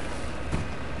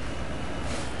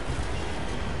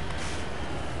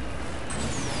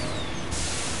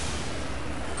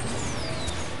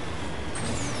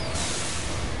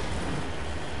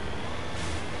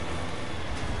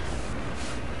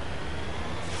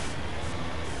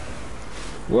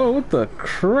 Whoa, what the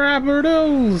crap are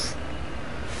those?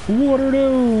 What are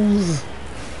those?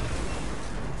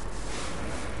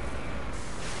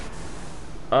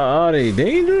 Are they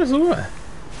dangerous or what?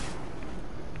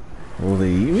 Will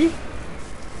they eat me?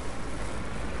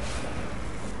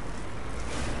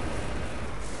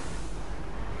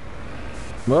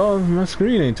 Well, my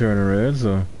screen ain't turning red,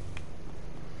 so...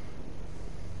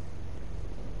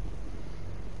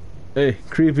 Hey,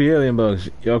 creepy alien bugs,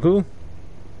 y'all cool?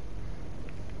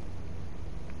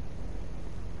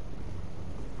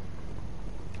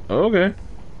 Okay.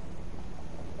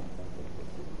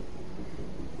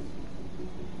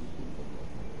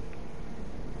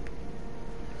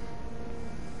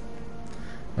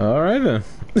 All right then.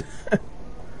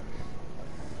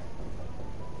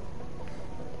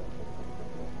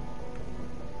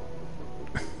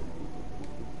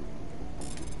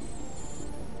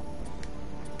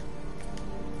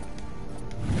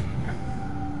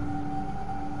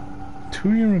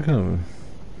 Turian recovered.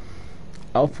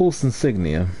 Outpost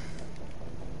insignia.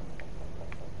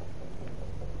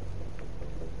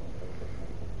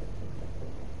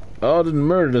 Oh, didn't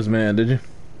murder this man, did you?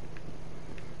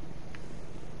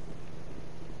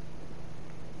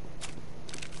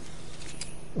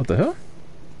 What the hell?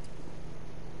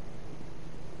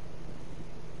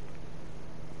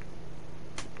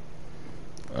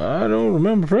 I don't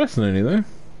remember pressing anything.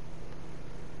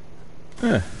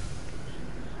 Yeah.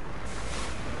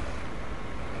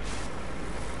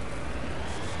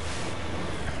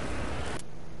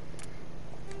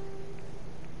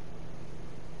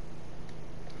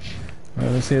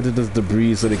 Alright, let's see if it does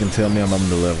debris so they can tell me I'm on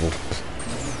the level.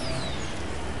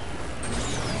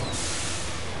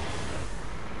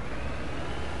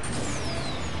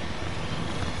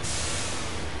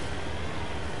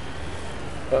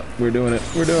 Oh, we're doing it.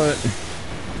 We're doing it.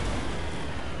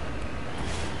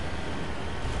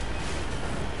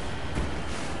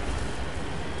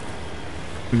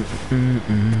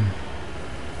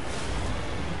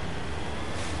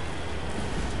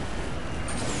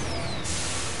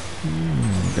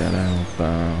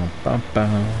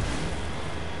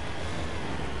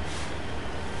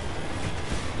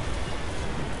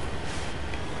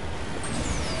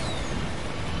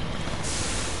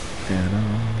 And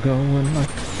I'm going like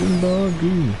a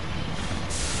buggy.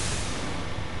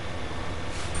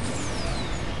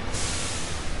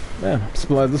 Man, I'm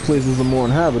surprised this place isn't more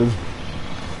inhabited.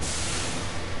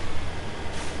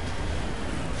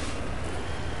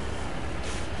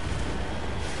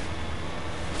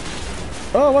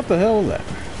 Oh, what the hell was that?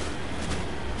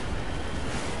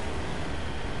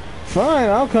 Fine,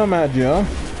 I'll come at you.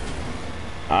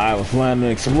 I was planning to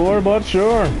explore, but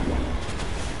sure.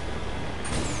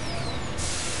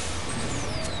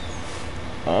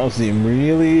 Oh, seem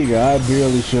really eager. I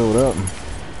barely showed up.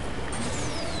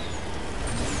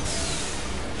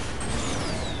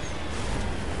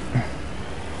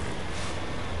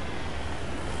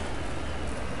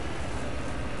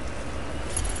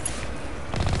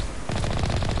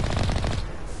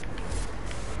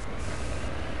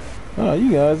 Oh,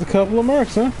 you guys a couple of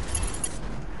mercs, huh?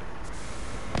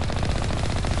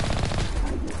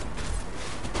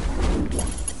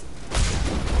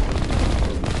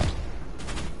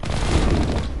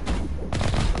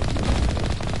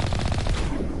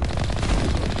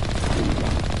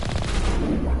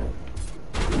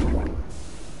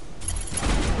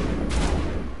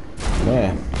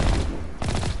 Yeah.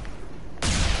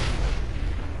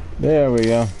 There we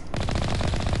go.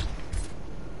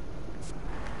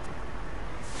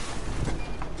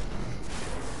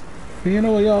 You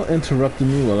know what, y'all interrupted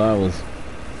me while I was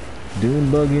doing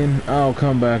bugging. I'll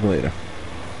come back later.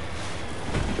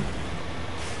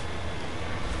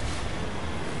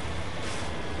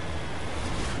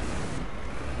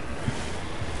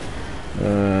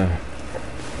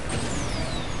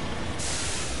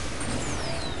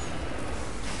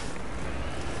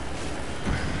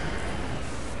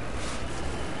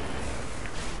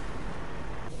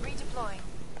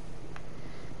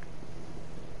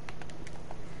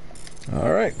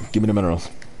 Alright, give me the minerals.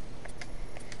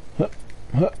 Huh,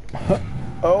 huh, huh.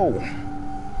 Oh!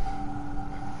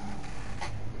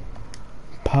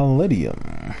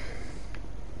 Palladium.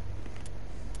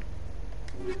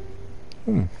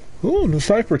 Ooh, new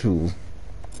cipher tools.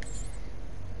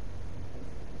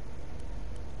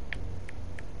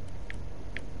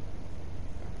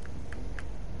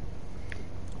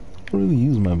 I don't really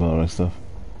use my bar stuff.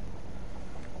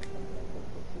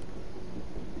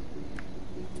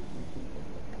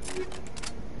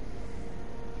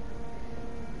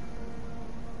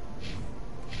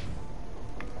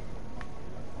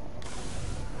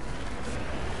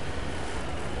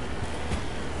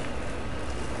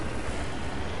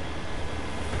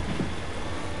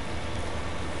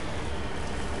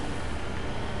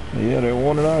 Yeah, they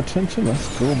wanted our attention.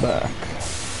 Let's go back.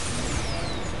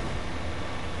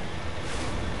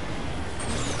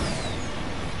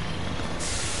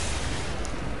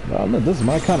 No, this is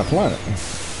my kind of planet.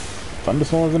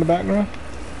 Thunderstorms in the background.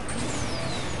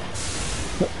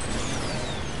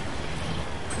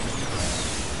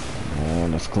 Oh,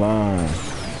 let's climb.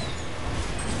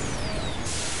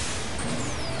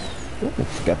 Ooh,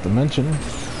 forgot to mention,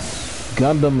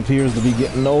 Gundam appears to be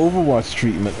getting no Overwatch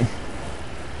treatment.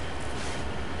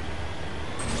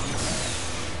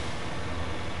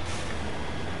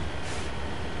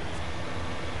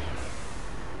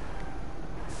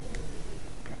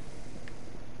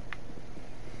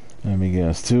 Let me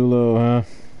guess, too low, huh?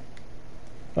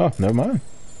 Oh, never mind.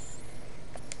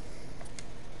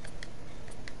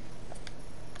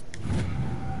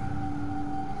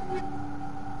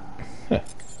 Huh.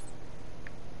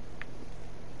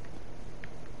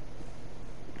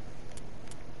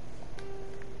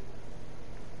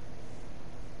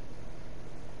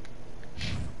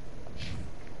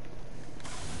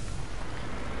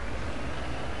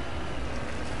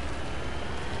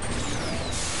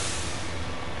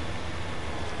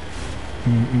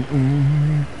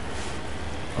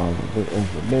 All the way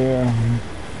over there.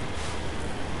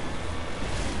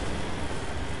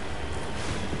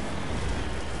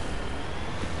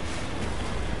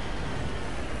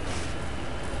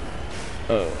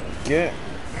 Okay.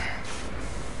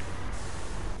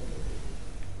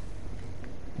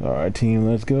 Alright, team,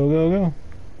 let's go, go, go.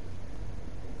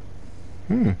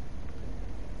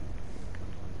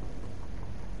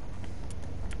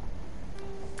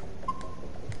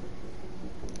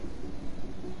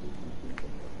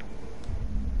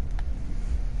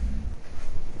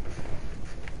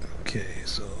 Okay,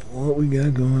 so what we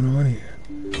got going on here?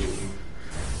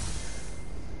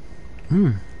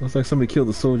 Looks like somebody killed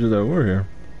the soldiers that were here.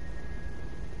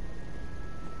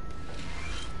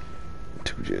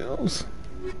 2 jails.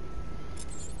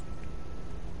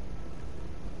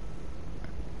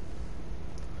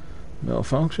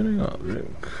 Malfunctioning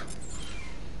object.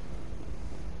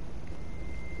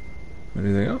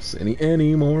 Anything else?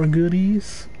 Any more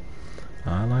goodies?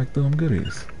 I like them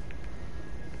goodies.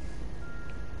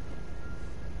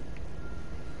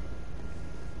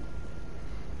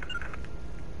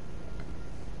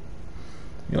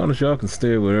 You know, y'all can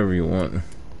stay wherever you want.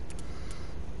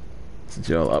 Since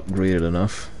y'all upgraded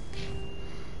enough.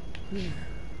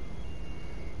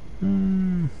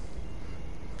 I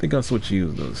think I'll switch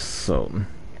you to salt.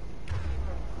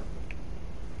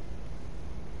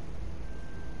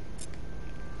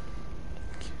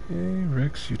 Okay,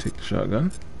 Rex, you take the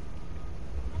shotgun.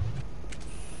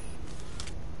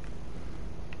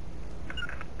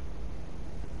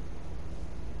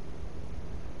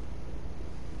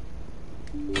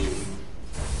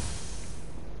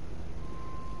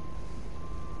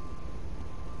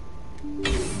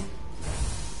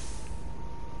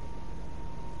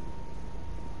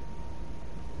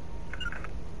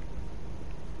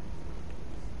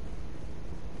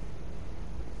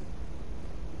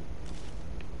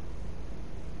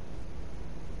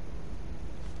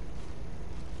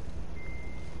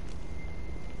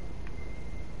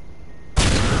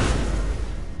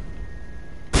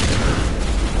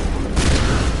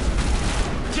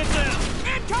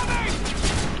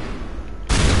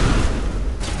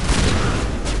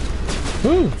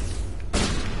 Woo!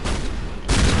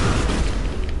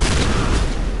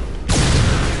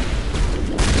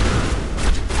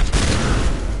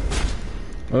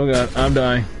 Oh god, I'm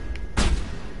dying.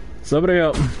 Somebody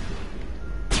help.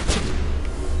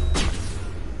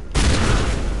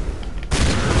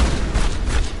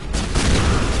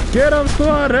 Get him,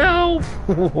 squad, help!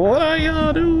 What are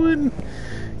y'all doing?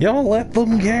 Y'all let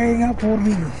them gang up on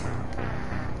me.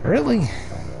 Really?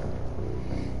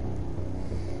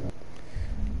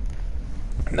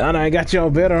 Now that I got y'all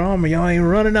better armor, y'all ain't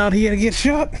running out here to get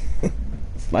shot?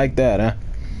 It's like that, huh?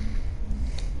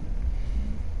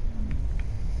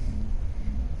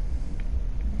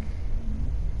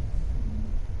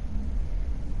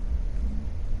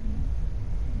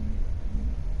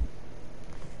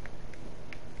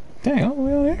 Dang, all the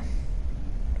way out here?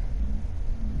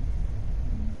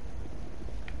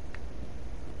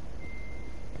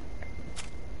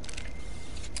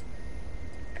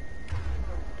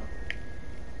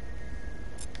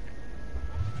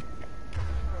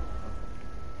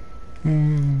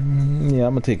 Yeah,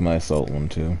 I'm gonna take my assault one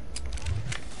too.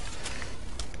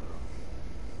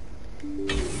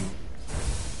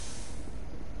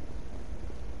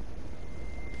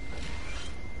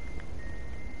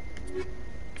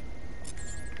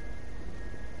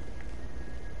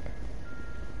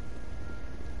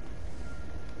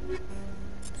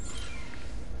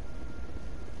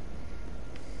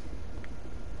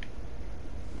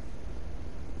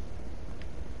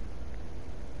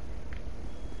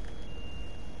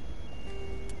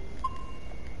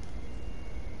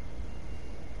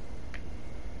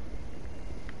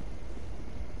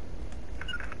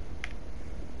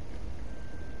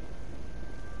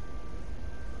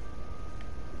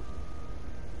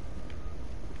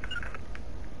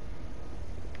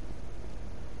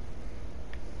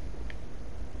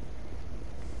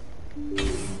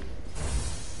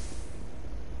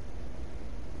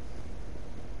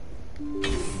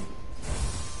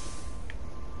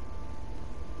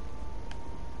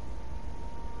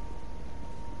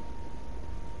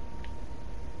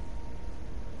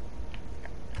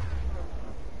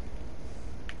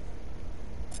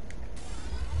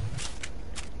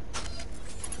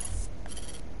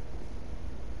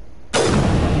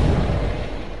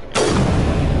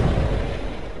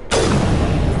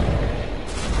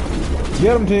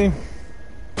 Get him, team.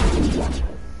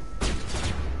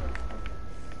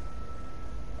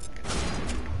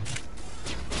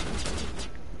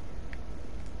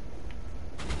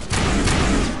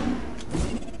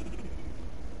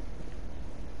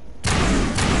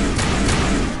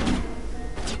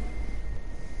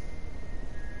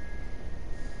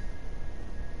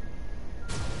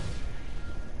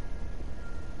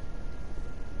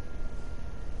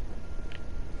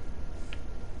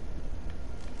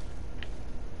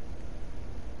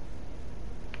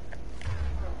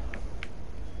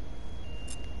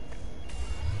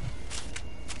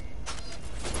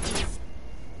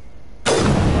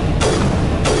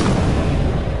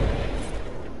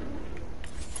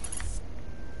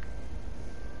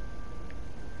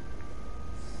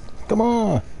 Come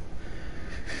on.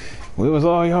 Where was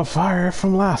all your fire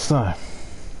from last time?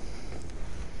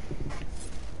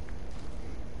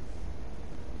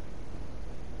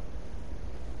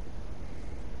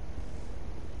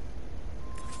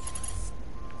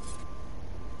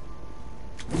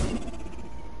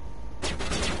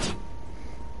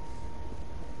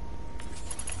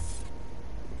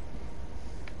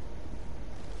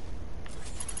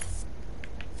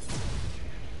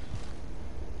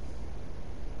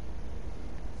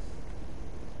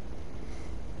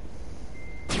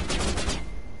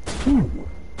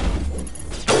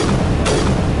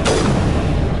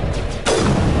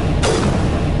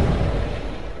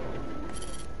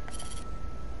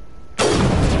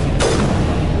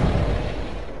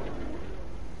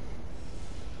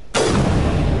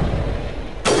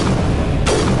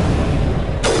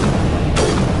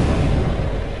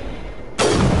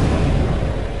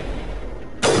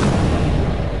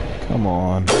 Come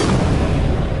on.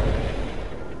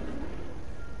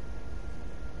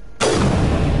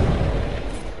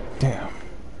 Damn.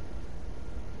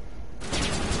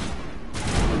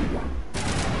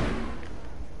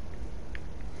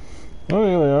 Oh,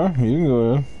 here they are. You can go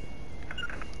ahead.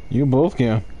 You both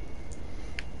can.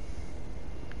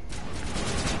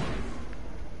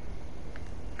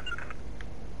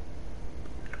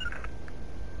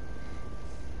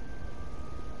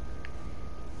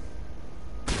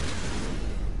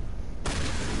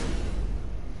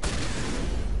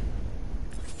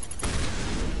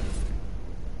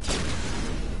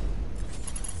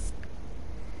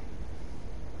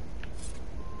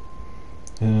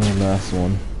 And last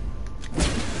one.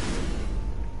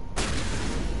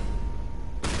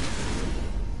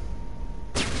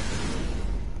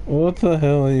 What the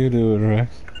hell are you doing,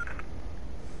 Rex?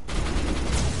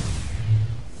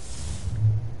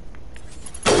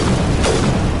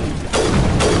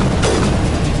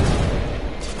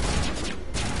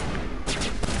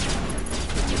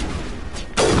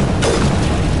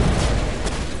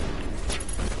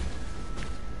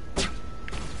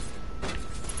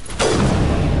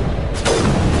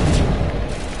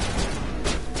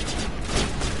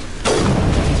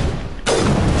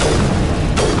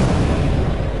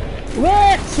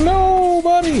 Rex, no,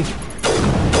 buddy!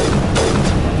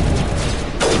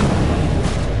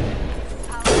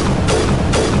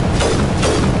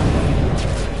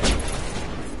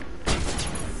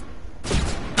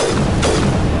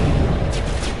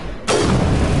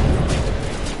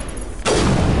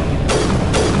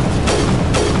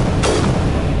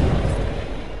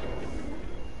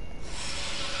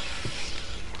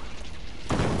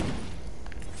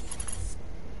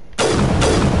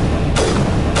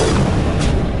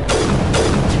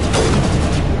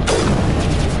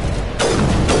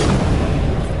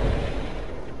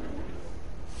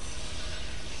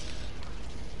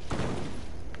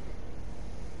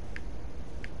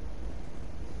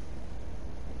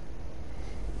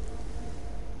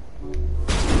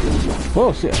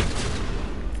 Oh shit.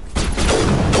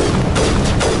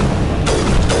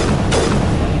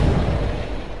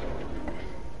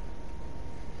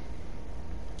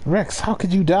 Rex, how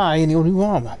could you die in your new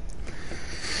armor?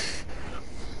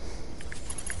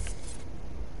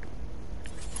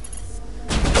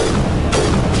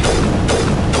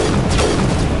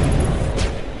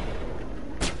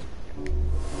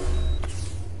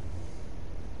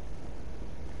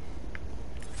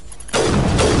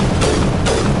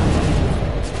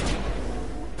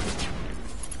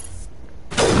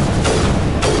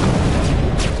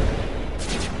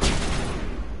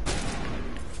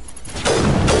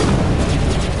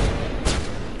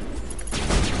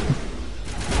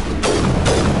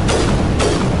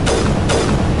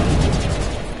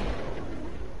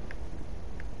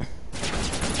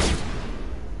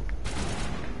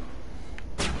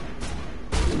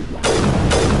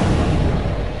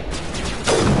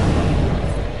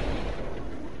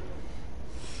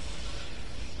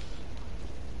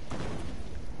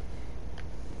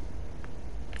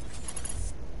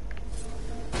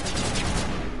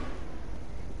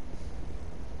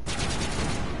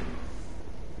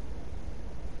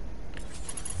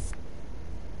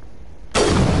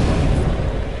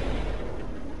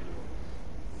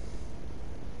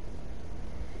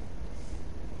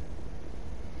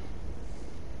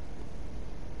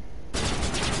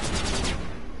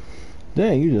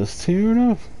 Dang, you just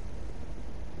tearing up.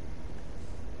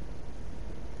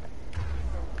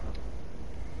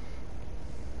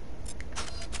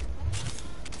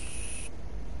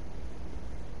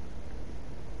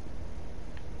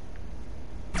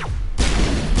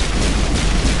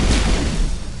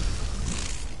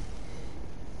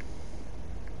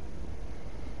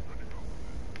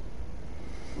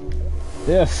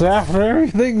 Yes, after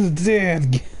everything's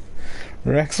dead,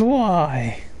 Rex,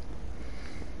 why?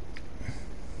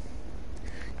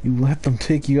 You let them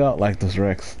take you out like this,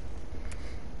 Rex.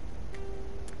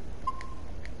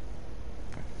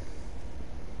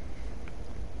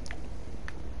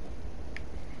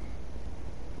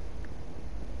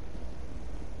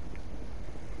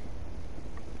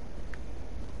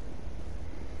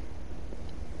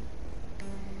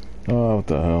 Oh, what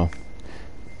the hell?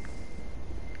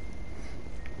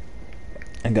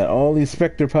 I got all these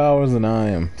Spectre powers and I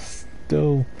am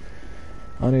still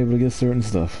unable to get certain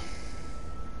stuff.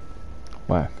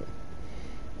 Whack.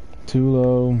 Too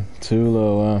low,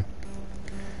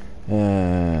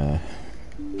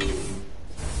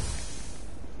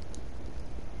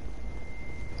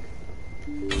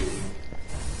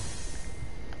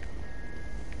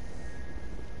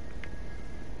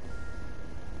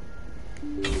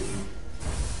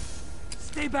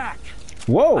 Stay back!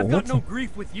 Whoa! I've got no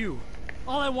grief with you.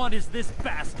 All I want is this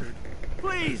bastard.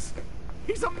 Please!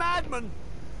 He's a madman!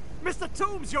 Mr.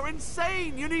 Toombs, you're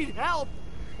insane! You need help!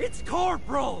 It's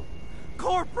Corporal!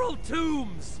 Corporal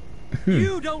Toombs!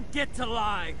 You don't get to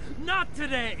lie! Not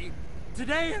today!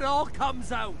 Today it all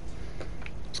comes out!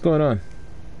 What's going on?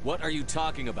 What are you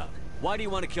talking about? Why do you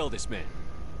want to kill this man?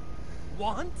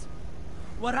 Want?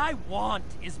 What I want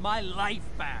is my life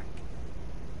back.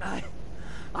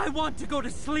 I want to go to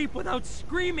sleep without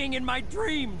screaming in my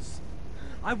dreams.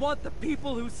 I want the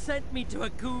people who sent me to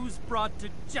Akuz brought to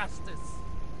justice.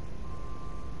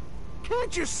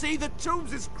 Can't you see that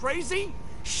Toombs is crazy?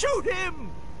 Shoot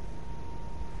him!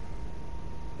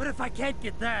 But if I can't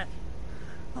get that,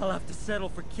 I'll have to settle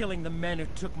for killing the men who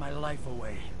took my life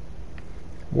away.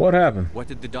 What happened? What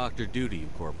did the doctor do to you,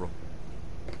 Corporal?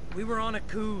 We were on a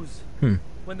cruise.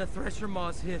 When the Thresher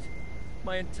Maws hit,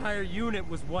 my entire unit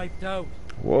was wiped out.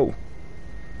 Whoa.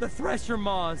 The Thresher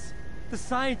Maws. The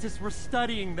scientists were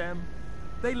studying them.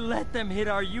 They let them hit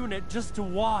our unit just to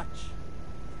watch.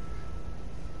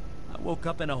 I woke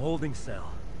up in a holding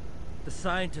cell. The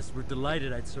scientists were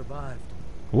delighted I'd survived.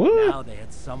 What? Now they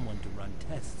had someone to run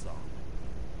tests on.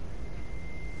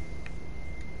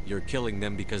 You're killing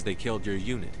them because they killed your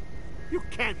unit. You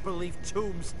can't believe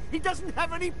Toombs. He doesn't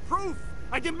have any proof.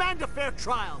 I demand a fair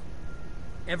trial.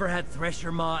 Ever had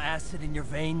Thresher Maw acid in your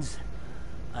veins?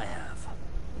 I have.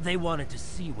 They wanted to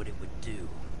see what it would do.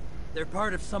 They're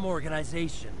part of some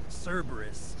organization,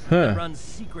 Cerberus, that runs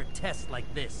secret tests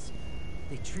like this.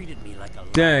 They treated me like a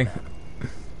Dang. lab animal.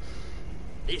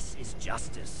 This is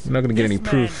justice. I'm not gonna get This any man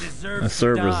proof. deserves A to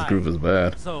Cerberus die. group is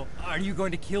bad. So, are you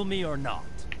going to kill me or not?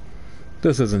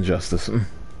 This isn't justice.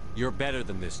 You're better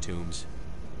than this, Toombs.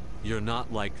 You're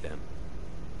not like them.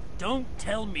 Don't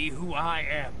tell me who I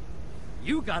am.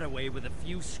 You got away with a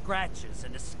few scratches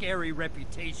and a scary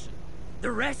reputation.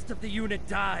 The rest of the unit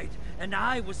died, and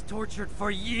I was tortured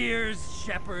for years,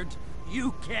 Shepard.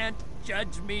 You can't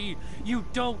judge me. You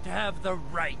don't have the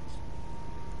right.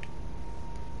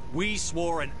 We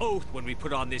swore an oath when we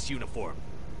put on this uniform.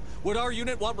 Would our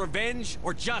unit want revenge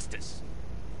or justice?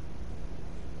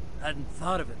 Hadn't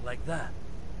thought of it like that.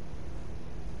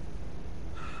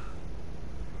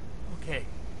 Okay.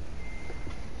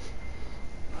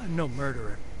 I'm no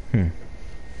murderer.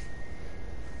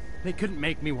 They couldn't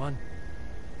make me one.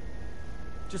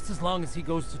 Just as long as he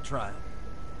goes to trial.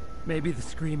 Maybe the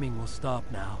screaming will stop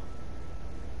now.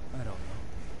 I don't know.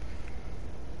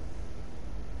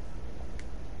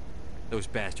 Those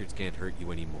bastards can't hurt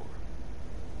you anymore.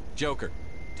 Joker,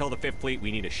 tell the 5th Fleet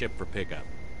we need a ship for pickup.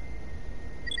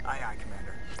 Aye, aye,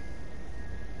 Commander.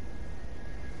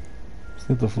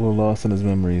 Skip the floor lost in his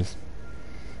memories.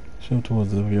 Show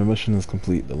towards it. Your mission is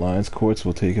complete. The Alliance courts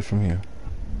will take it from here.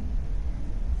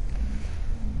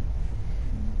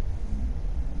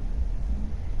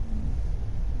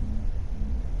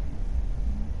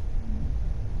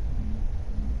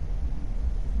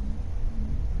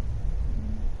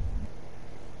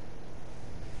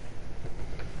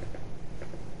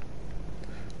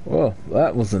 Well,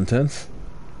 that was intense.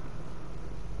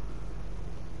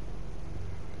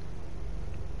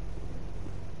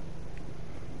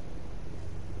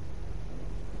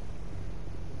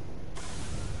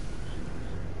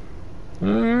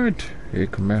 Alright,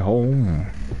 take me home.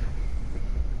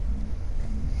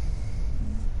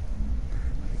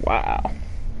 Wow.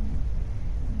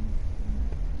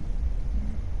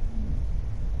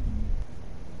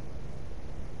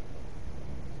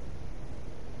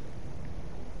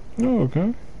 Oh,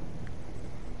 okay.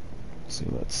 So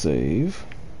let's save.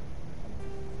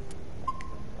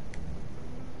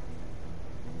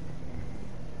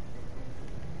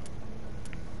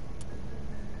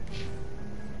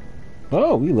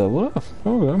 Oh, we leveled up.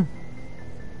 Okay.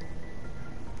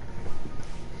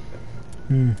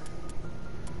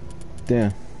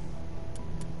 Damn.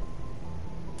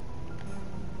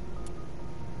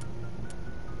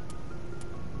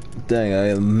 Dang,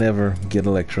 I'll never get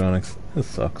electronics. This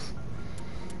sucks.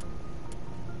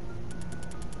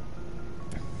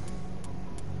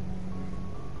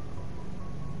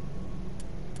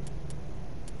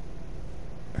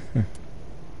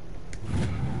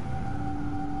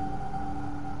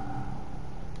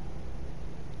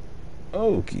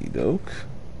 Okie doke.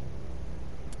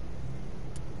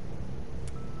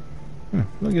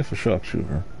 Look at for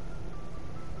sharpshooter.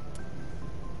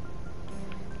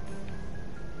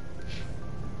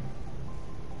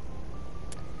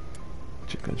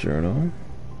 Check a journal.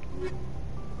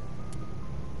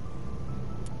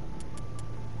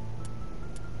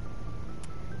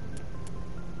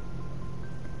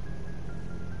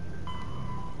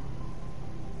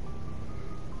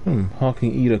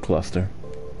 Hawking Eda cluster.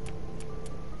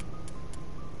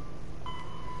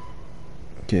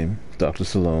 Okay, Dr.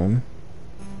 Salone.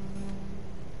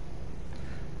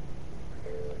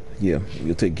 Yeah,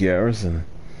 we'll take Garrus and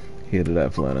head to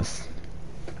Atlantis.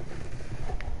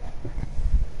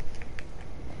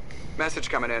 Message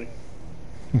coming in.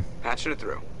 Patching it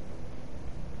through.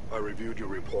 I reviewed your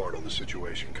report on the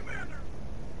situation, Commander.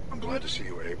 I'm glad to see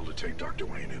you were able to take Dr.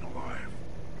 Wayne in alive.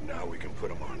 Now we can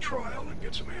put him on trial and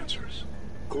get some answers.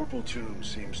 Corporal Toombs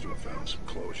seems to have found some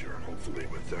closure, and hopefully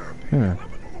with therapy, he'll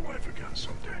have a normal life again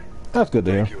someday. That's good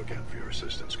to hear. Thank you again for your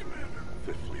assistance, Commander.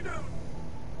 5th Fleet out.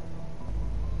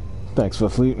 Thanks,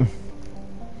 5th Fleet.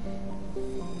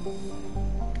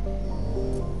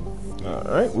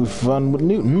 Alright, we're fun with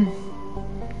Newton.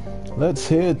 Let's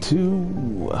head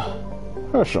to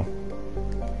Herschel.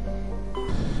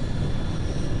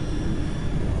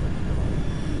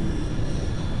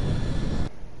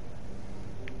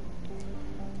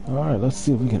 Alright, let's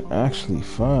see if we can actually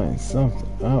find something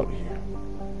out here.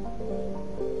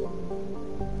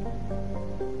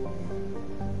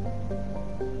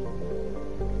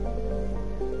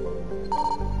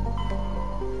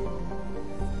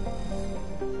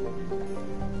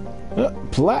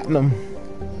 Platinum.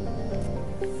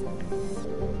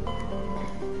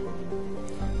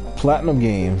 Platinum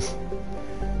Games.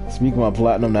 Speaking about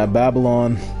Platinum, that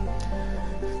Babylon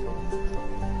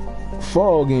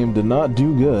Fall game did not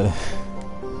do good.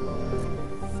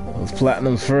 It was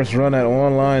Platinum's first run at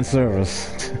online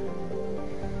service.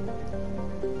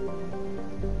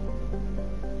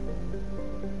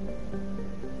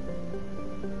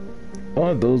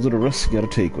 Oh, those are the risks you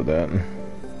gotta take with that.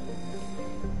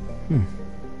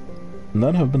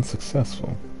 None have been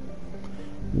successful.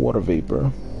 Water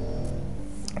vapor.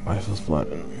 Rifles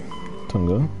platinum.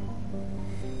 Tunga.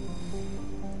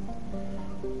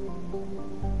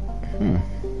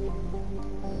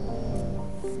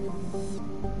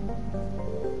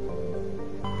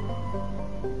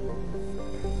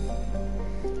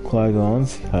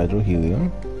 Qui-Gon's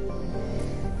hydrohelium.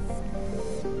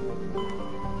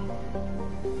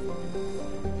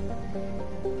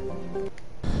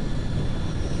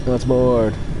 Let's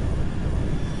board.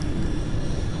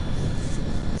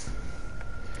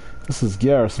 This is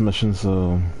Garrus mission,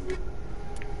 so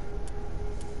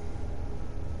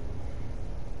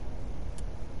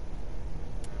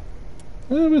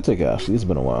we'll take Ashley. It's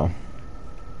been a while.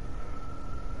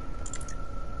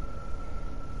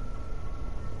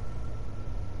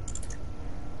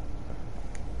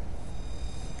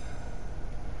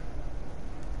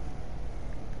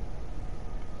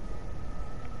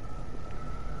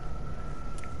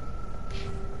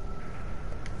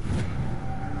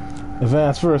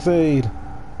 Advanced first aid.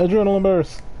 Adrenaline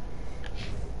burst.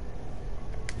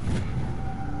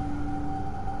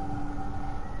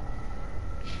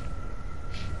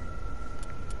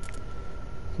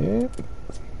 Okay.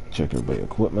 Check everybody's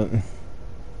equipment.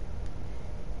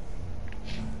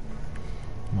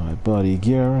 My buddy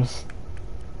Garrus.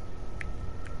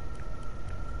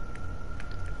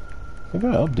 I think I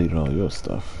updated all your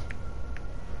stuff.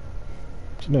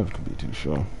 But you never can be too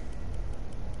sure.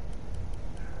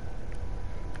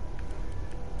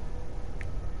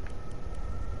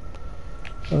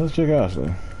 Let's check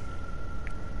Ashley.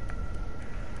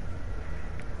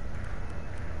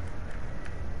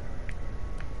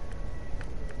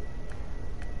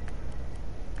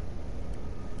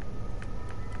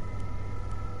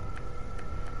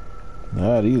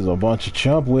 These are a bunch of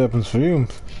chump weapons for you.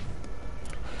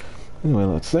 Anyway,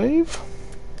 let's save.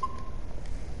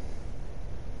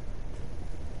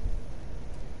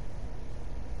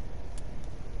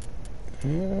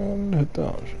 And hit the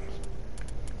options.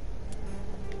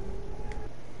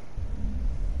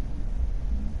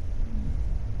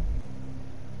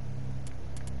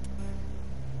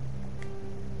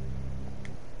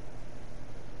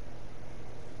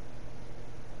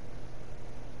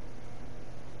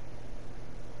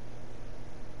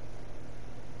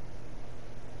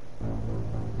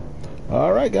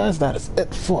 Alright guys, that is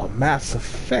it for Mass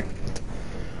Effect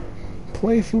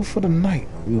playthrough for the night.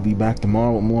 We'll be back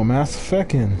tomorrow with more Mass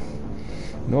Effect, and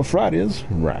you know Friday is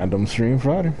Random Stream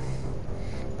Friday.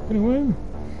 Anyway,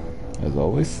 as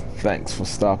always, thanks for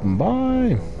stopping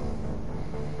by.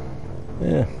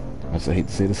 Yeah, I just hate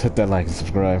to say this, hit that like and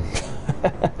subscribe.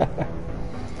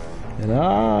 And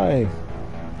I,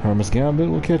 Hermes Gambit,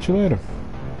 will catch you later.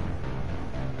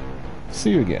 See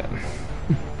you again.